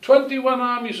 21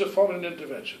 armies of foreign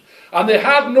intervention. And they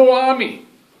had no army.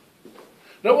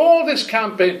 Now all this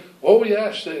campaign, oh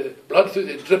yes, blood,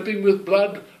 dripping with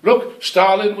blood. Look,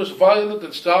 Stalin was violent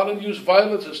and Stalin used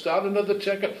violence and Stalin had the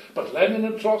checker. But Lenin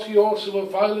and Trotsky also were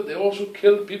violent. They also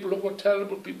killed people who were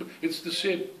terrible people. It's the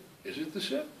same. Is it the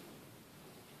same?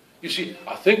 You see,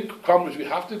 I think, comrades, we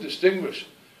have to distinguish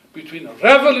between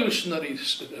revolutionary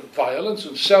violence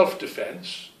and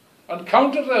self-defense and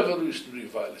counter-revolutionary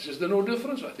violence. Is there no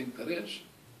difference? I think there is.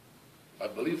 I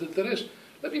believe that there is.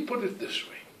 Let me put it this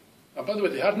way. And by the way,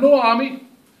 they had no army.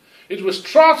 It was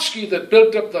Trotsky that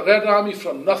built up the Red Army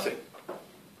from nothing.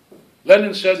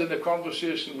 Lenin said in a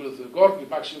conversation with Gorky,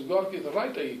 Maxim Gorky, the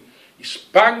writer, he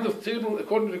banged the table,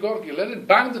 according to Gorky, Lenin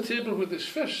banged the table with his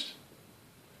fist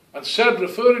and said,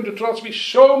 referring to Trotsky,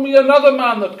 show me another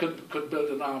man that could build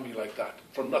an army like that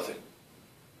from nothing.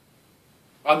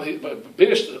 And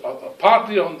based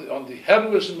partly on the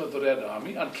heroism of the Red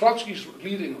Army and Trotsky's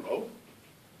leading role,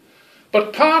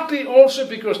 but partly also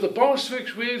because the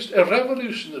Bolsheviks waged a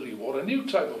revolutionary war, a new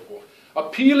type of war,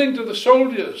 appealing to the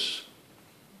soldiers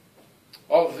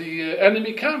of the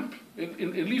enemy camp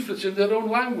in leaflets in their own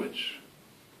language.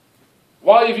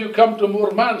 Why have you come to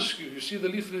Murmansk? You see the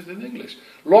leaflet in English.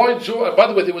 Lloyd George, by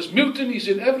the way, there was mutinies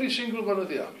in every single one of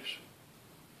the armies.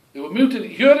 There were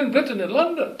mutinies here in Britain, in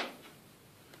London.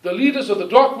 The leaders of the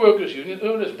Dock Workers Union,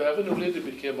 Ernest Bevin, who later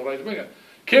became a right-winger,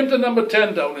 came to number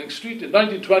 10 Downing Street in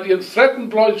 1920 and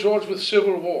threatened Lloyd George with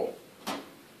civil war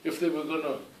if they were going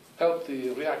to help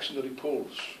the reactionary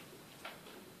Poles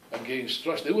against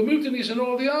Russia. There were mutinies in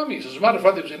all the armies. As a matter of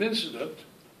fact, there was an incident.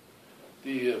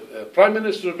 The Prime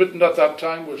Minister of Britain at that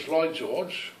time was Lloyd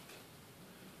George,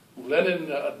 who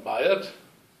Lenin admired,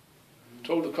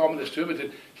 told the communists to him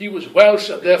that he was Welsh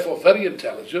and therefore very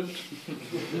intelligent.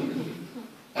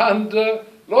 And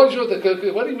Lloyd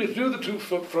George, when he withdrew the troops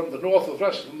from the north of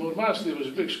Russia, from Murmansk, there was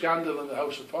a big scandal in the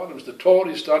House of Parliament. The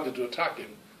Tories started to attack him.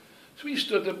 So he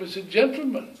stood up and said,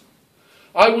 gentlemen,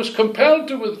 I was compelled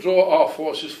to withdraw our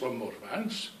forces from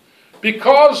Murmansk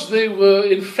because they were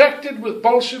infected with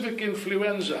Bolshevik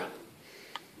influenza.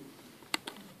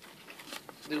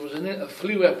 There was a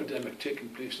flu epidemic taking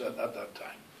place at that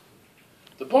time.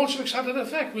 The Bolsheviks had an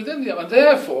effect within them, and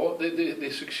therefore they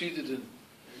succeeded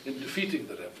in defeating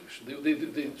the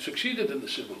revolution. They succeeded in the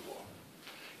Civil War.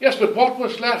 Yes, but what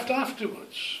was left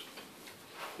afterwards?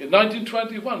 In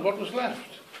 1921, what was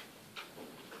left?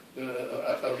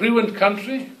 A ruined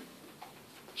country,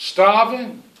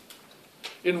 starving.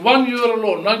 In 1 year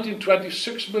alone,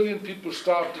 1926 million people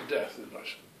starved to death in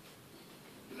Russia.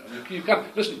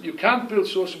 You can't build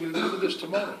socialism. We'll deal with this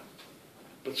tomorrow.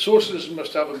 But socialism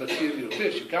must have a material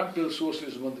base. You can't build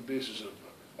socialism on the basis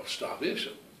of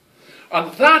starvation.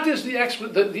 And that is the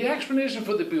explanation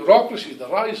for the bureaucracy, the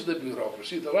rise of the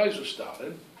bureaucracy, the rise of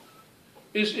Stalin,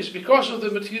 is because of the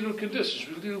material conditions.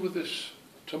 We'll deal with this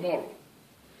tomorrow.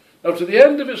 Now, to the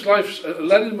end of his life,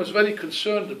 Lenin was very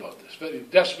concerned about this, very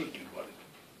desperately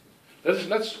worried.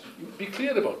 Let's be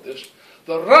clear about this.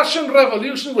 The Russian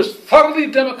Revolution was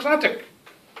thoroughly democratic,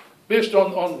 based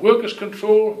on workers'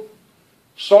 control,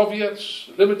 Soviets,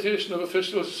 limitation of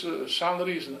officials'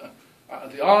 salaries, and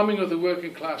the arming of the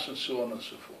working class, and so on and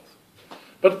so forth.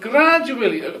 But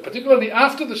gradually, particularly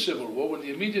after the Civil War, when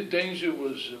the immediate danger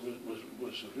was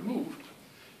removed,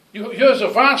 here's a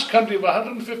vast country of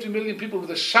 150 million people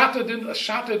with a shattered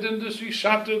industry,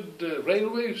 shattered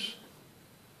railways,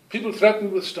 people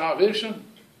threatened with starvation.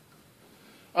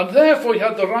 And therefore you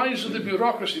had the rise of the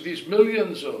bureaucracy, these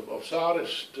millions of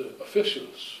Tsarist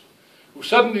officials who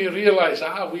suddenly realized,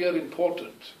 we are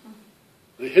important.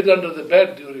 They hid under the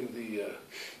bed during the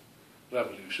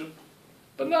revolution.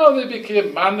 But now they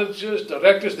became managers,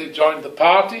 directors, they joined the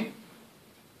party,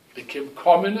 became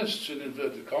communists in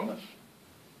inverted commas.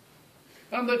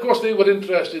 And of course they were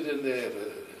interested in their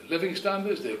living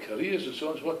standards, their careers, and so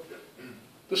on and so forth.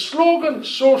 The slogan,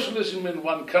 socialism in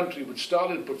one country, which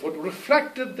Stalin put forward,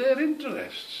 reflected their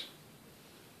interests.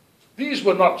 These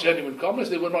were not genuine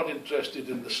communists. They were not interested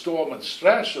in the storm and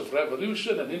stress of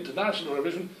revolution and international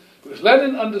revolution, because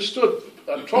Lenin understood,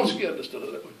 and Trotsky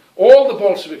understood, all the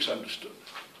Bolsheviks understood,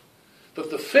 that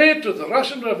the fate of the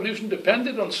Russian Revolution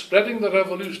depended on spreading the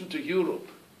revolution to Europe.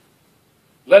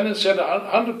 Lenin said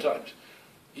 100 times.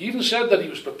 He even said that he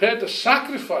was prepared to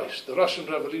sacrifice the Russian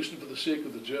Revolution for the sake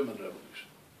of the German Revolution.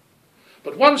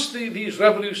 But once these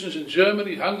revolutions in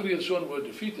Germany, Hungary, and so on were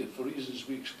defeated, for reasons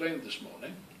we explained this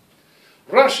morning,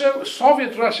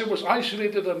 Soviet Russia was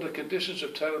isolated under conditions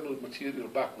of terrible material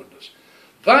backwardness.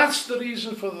 That's the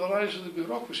reason for the rise of the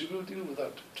bureaucracy. We'll deal with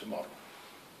that tomorrow.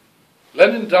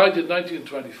 Lenin died in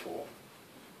 1924.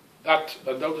 That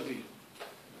undoubtedly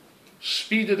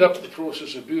speeded up the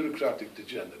process of bureaucratic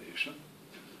degeneration.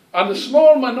 And a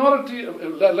small minority,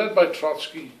 led by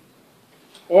Trotsky,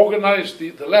 organized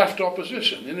the left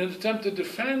opposition in an attempt to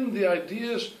defend the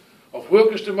ideas of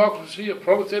workers' democracy, of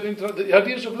proletarian, the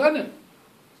ideas of Lenin.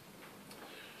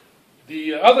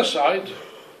 The other side,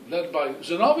 led by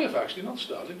Zinoviev, actually, not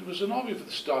Stalin, it was Zinoviev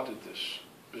that started this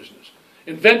business.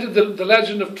 Invented the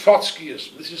legend of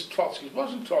Trotskyism. This is Trotsky. It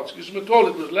wasn't Trotskyism at all,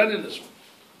 it was Leninism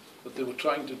that they were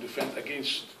trying to defend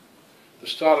against the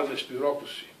Stalinist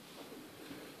bureaucracy.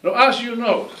 Now, as you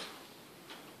know,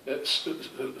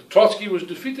 Trotsky was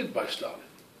defeated by Stalin.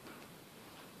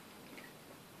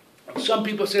 And some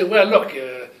people say, well, look,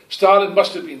 Stalin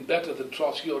must have been better than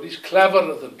Trotsky, or he's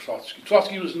cleverer than Trotsky.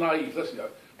 Trotsky was naive.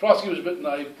 Trotsky was a bit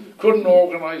naive, couldn't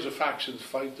organize a factions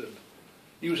fight, and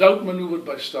he was outmaneuvered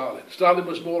by Stalin. Stalin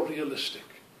was more realistic.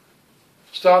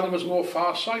 Stalin was more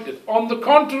far-sighted. On the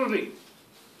contrary,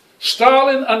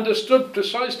 Stalin understood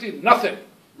precisely nothing,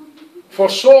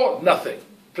 foresaw nothing,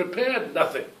 prepared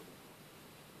nothing.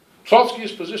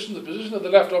 Trotsky's position, the position of the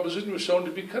left opposition, was shown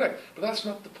to be correct. But that's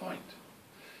not the point.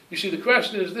 You see, the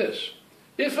question is this.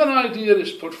 If an idea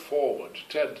is put forward,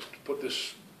 Ted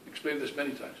explained this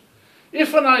many times,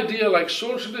 if an idea like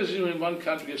socialism in one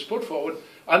country is put forward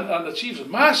and achieves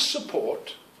mass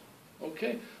support,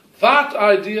 okay, that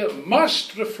idea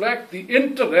must reflect the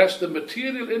interest, the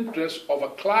material interest of a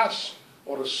class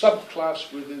or a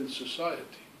subclass within society.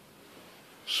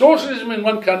 Socialism in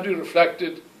one country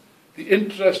reflected the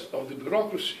interest of the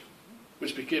bureaucracy,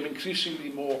 which became increasingly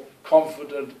more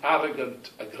confident,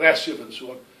 arrogant, aggressive, and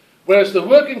so on. Whereas the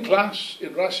working class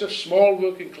in Russia, small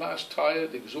working class,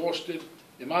 tired, exhausted,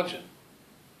 imagine,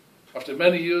 after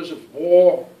many years of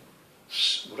war,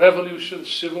 revolution,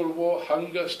 civil war,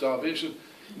 hunger, starvation,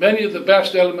 many of the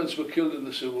best elements were killed in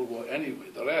the Civil War anyway.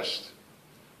 The rest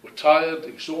were tired,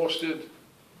 exhausted,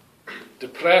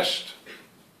 depressed.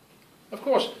 Of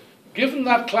course, given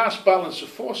that class balance of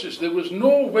forces, there was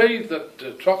no way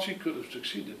that Trotsky could have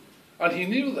succeeded. And he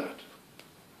knew that.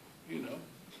 You know.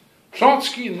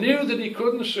 Trotsky knew that he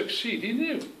couldn't succeed. He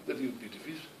knew that he would be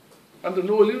defeated. Under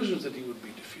no illusions that he would be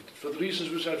defeated, for the reasons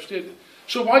which I've stated.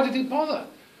 So why did he bother?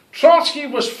 Trotsky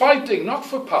was fighting not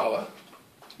for power.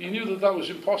 He knew that that was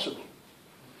impossible.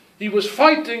 He was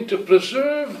fighting to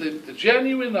preserve the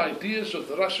genuine ideas of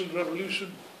the Russian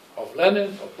Revolution, of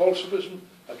Lenin, of Bolshevism,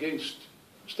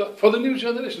 for the new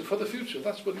generation, for the future.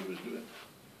 That's what he was doing,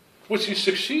 which he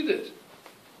succeeded.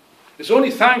 It's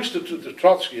only thanks to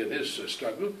Trotsky and his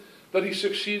struggle that he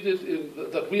succeeded in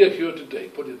that we are here today,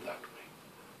 put it that way.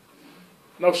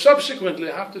 Now, subsequently,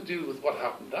 I have to deal with what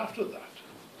happened after that.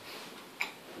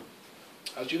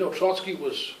 As you know, Trotsky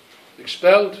was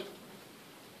expelled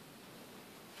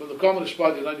from the Communist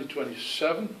Party in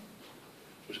 1927,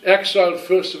 was exiled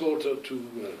first of all to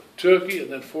Turkey,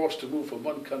 and then forced to move from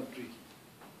one country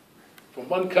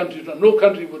to no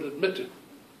country would admit it,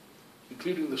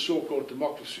 including the so-called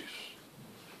democracies.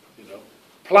 You know,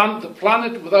 the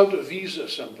planet without a visa,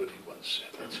 somebody once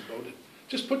said. That's about it.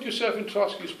 Just put yourself in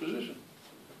Trotsky's position.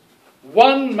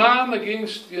 One man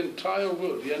against the entire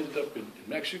world. He ended up in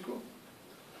Mexico.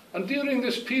 And during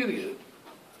this period,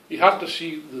 he had to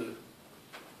see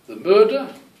the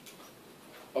murder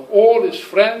of all his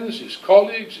friends, his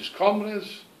colleagues, his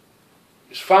comrades,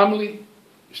 his family,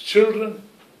 his children.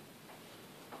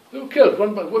 They were killed,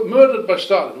 murdered by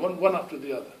Stalin, one after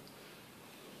the other.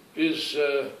 His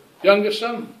younger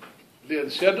son,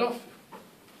 Lenin,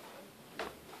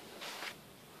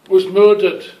 was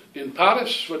murdered in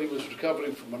Paris when he was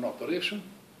recovering from an operation.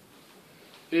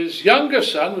 His younger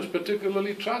son was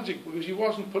particularly tragic because he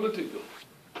wasn't political.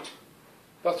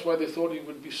 That's why they thought he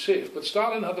would be safe. But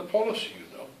Stalin had a policy, you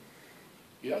know.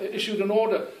 He issued an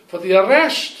order for the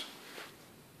arrest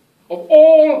of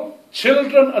all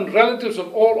children and relatives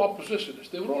of all oppositionists.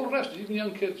 They were all arrested, even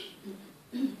young kids.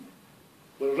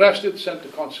 Were arrested, sent to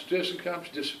concentration camps,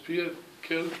 disappeared,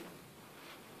 killed,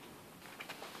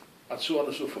 and so on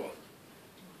and so forth.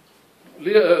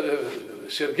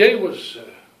 Sergei was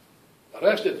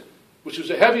arrested, which was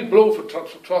a heavy blow for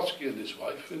Trotsky and his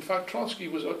wife. In fact, Trotsky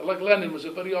was, like Lenin, was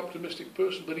a very optimistic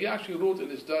person, but he actually wrote in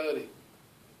his diary,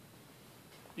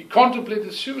 he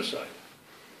contemplated suicide.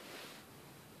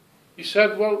 He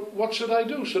said, well, what should I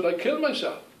do? Should I kill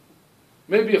myself?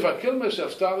 Maybe if I kill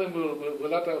myself, Stalin will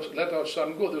let our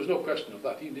son go. There was no question of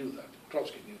that. He knew that.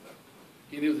 Trotsky knew that.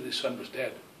 He knew that his son was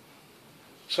dead.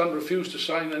 His son refused to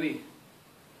sign any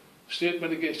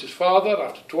statement against his father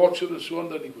after torture and so on.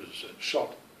 Then he was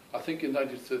shot, I think in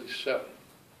 1937.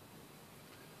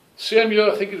 Same year,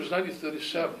 I think it was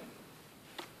 1937.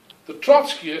 The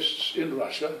Trotskyists in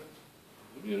Russia,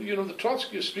 you know, the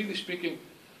Trotskyists, really speaking,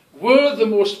 were the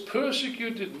most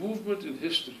persecuted movement in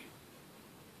history.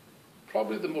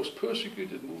 Probably the most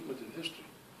persecuted movement in history.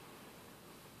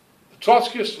 The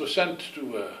Trotskyists were sent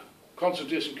to a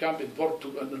concentration camp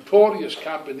a notorious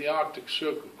camp in the Arctic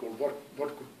Circle called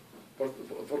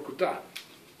Vorkuta.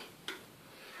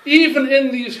 Even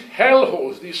in these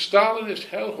hellholes, these Stalinist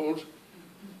hellholes,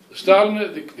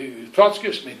 the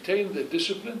Trotskyists maintained their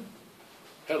discipline,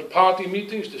 held party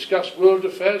meetings, discussed world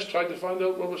affairs, tried to find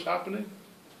out what was happening,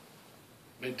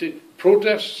 maintained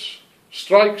protests,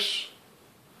 strikes,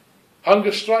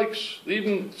 hunger strikes. They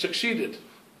even succeeded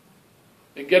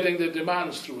in getting their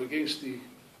demands through against the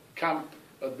camp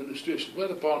administration,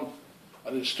 whereupon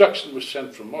an instruction was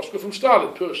sent from Moscow, from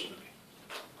Stalin personally.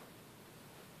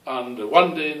 And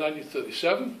one day in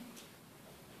 1937,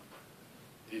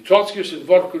 the Trotskyists in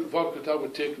Vorkuta were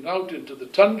taken out into the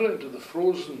tundra, into the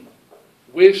frozen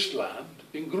wasteland,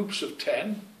 in groups of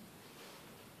 10,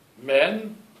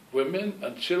 men, women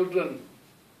and children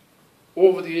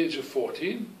over the age of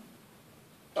 14,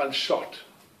 and shot.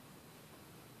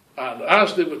 And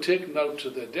as they were taken out to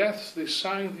their deaths, they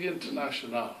sang the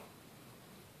Internationale.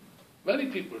 Many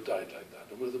people died like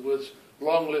that, with the words,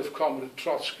 "Long live Comrade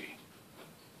Trotsky."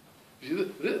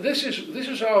 You see, this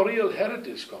is our real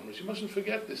heritage, comrades. You mustn't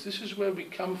forget this. This is where we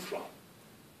come from.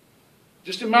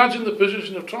 Just imagine the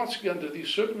position of Trotsky under these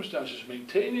circumstances,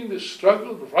 maintaining this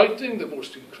struggle, writing the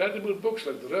most incredible books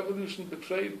like The Revolution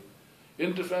Betrayed,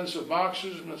 In Defense of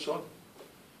Marxism, and so on.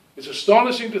 It's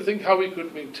astonishing to think how he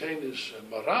could maintain his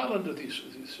morale under these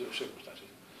circumstances.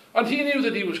 And he knew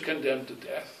that he was condemned to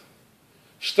death.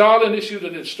 Stalin issued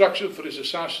an instruction for his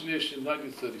assassination in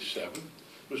 1937.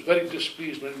 He was very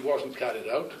displeased when it wasn't carried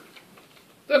out.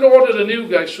 Then ordered a new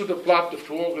guy, Sudoplatov,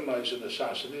 to organize an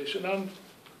assassination, and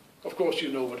of course you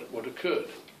know what occurred.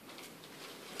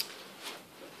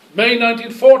 May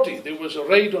 1940, there was a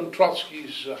raid on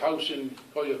Trotsky's house in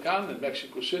Coyoacan in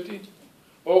Mexico City,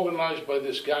 organized by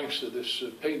this gangster, this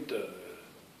painter,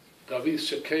 David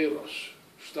Siqueiros,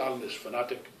 Stalinist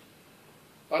fanatic.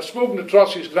 I've spoken to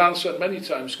Trotsky's grandson many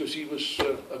times because he was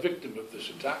a victim of this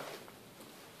attack.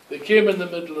 They came in the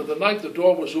middle of the night, the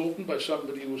door was opened by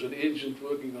somebody who was an agent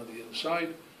working on the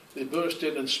inside. they burst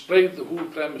in and sprayed the whole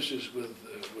premises with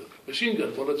machine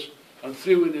gun bullets and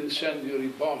threw in incendiary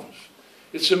bombs.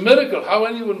 It's a miracle. How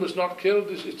anyone was not killed,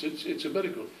 it's a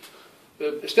miracle.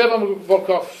 Stefan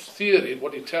Volkov's theory,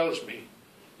 what he tells me,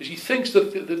 is he thinks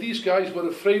that these guys were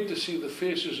afraid to see the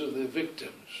faces of their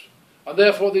victims, and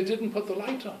therefore they didn't put the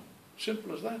light on.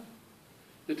 Simple as that.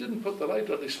 They didn't put the light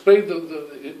on. They sprayed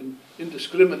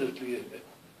indiscriminately.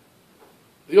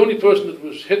 The only person that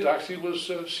was hit actually was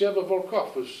Stefan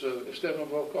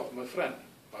Volkov, my friend,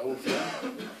 my old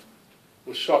friend,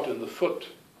 was shot in the foot.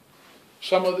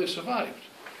 Somehow they survived.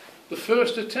 The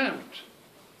first attempt.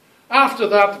 After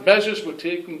that, measures were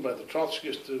taken by the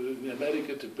Trotskyists in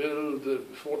America to build the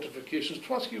fortifications.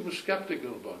 Trotsky was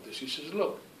skeptical about this. He says,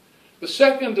 look, the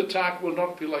second attack will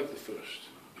not be like the first.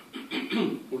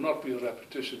 Will not be a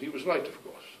repetition. He was right, of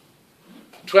course.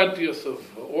 20th of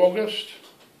August,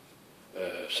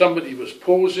 somebody was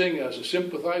posing as a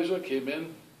sympathizer, came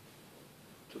in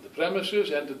to the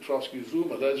premises, entered Trotsky's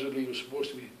room. Allegedly, he was supposed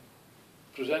to be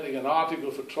presenting an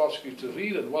article for Trotsky to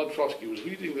read, and while Trotsky was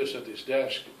reading this at his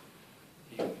desk,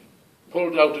 he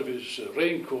pulled out of his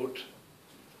raincoat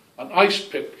an ice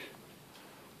pick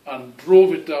and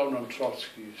drove it down on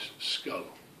Trotsky's skull.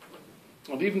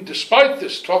 And even despite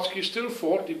this, Trotsky still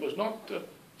fought. He was not,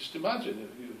 just imagine,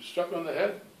 he was struck on the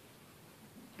head,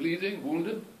 bleeding,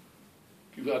 wounded.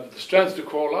 He had the strength to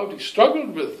call out. He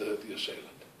struggled with the assailant,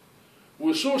 who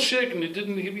was so shaken he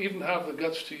didn't even have the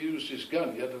guts to use his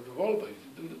gun. He had a revolver.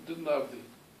 He didn't have the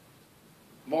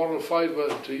moral fibre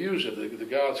to use it. The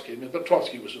guards came in, but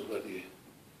Trotsky was already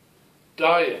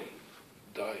dying.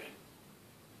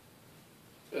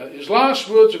 His last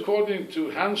words, according to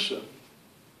Hansen,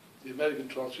 the American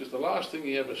Trotskyist, the last thing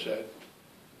he ever said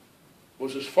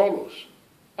was as follows: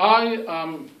 I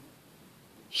am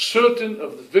certain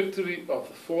of the victory of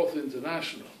the Fourth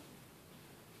International.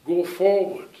 Go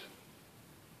forward.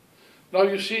 Now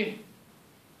you see,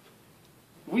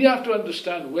 we have to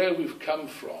understand where we've come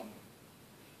from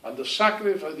and the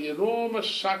sacrifice, the enormous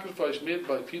sacrifice made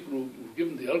by people who've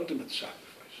given the ultimate sacrifice.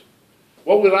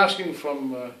 What we're asking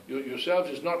from yourselves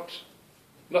is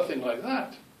nothing like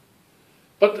that.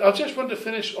 But I just want to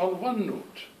finish on one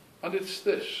note, and it's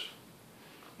this.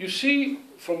 You see,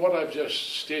 from what I've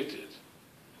just stated,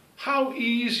 how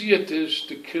easy it is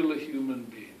to kill a human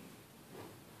being.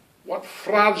 What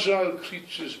fragile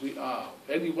creatures we are.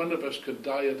 Any one of us could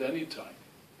die at any time,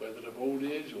 whether of old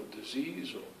age or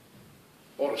disease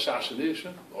or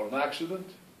assassination or an accident.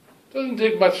 It doesn't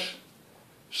take much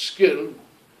skill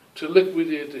to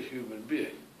liquidate a human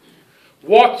being.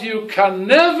 What you can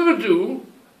never do,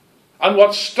 and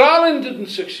what Stalin didn't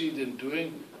succeed in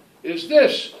doing, is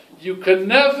this: you can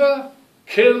never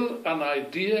kill an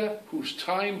idea whose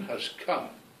time has come,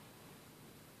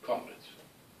 comrades.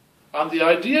 And the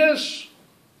ideas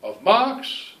of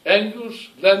Marx, Engels,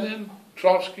 Lenin,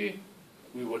 Trotsky,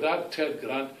 we would add Ted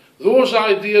Grant, those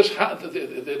ideas,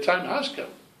 their time has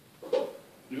come.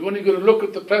 We've only got to look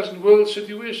at the present world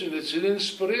situation. It's an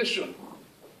inspiration.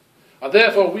 And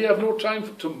therefore we have no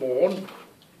time to mourn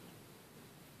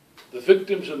the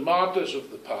victims and martyrs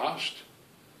of the past.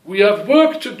 We have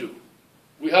work to do.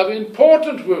 We have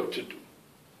important work to do.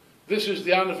 This is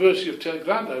the anniversary of Ted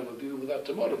Grant. I will deal with that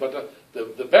tomorrow. But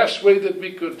the best way that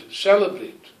we could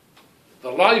celebrate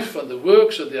the life and the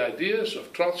works and the ideas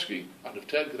of Trotsky and of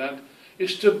Ted Grant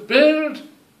is to build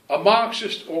a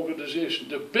Marxist organization,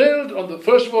 to build on the,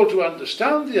 first of all, to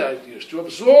understand the ideas, to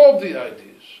absorb the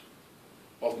ideas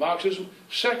of Marxism.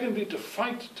 Secondly, to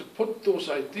fight to put those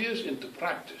ideas into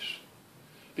practice.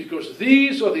 Because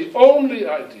these are the only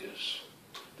ideas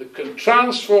that can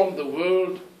transform the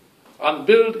world and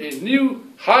build a new,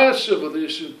 higher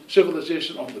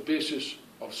civilization on the basis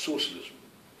of socialism.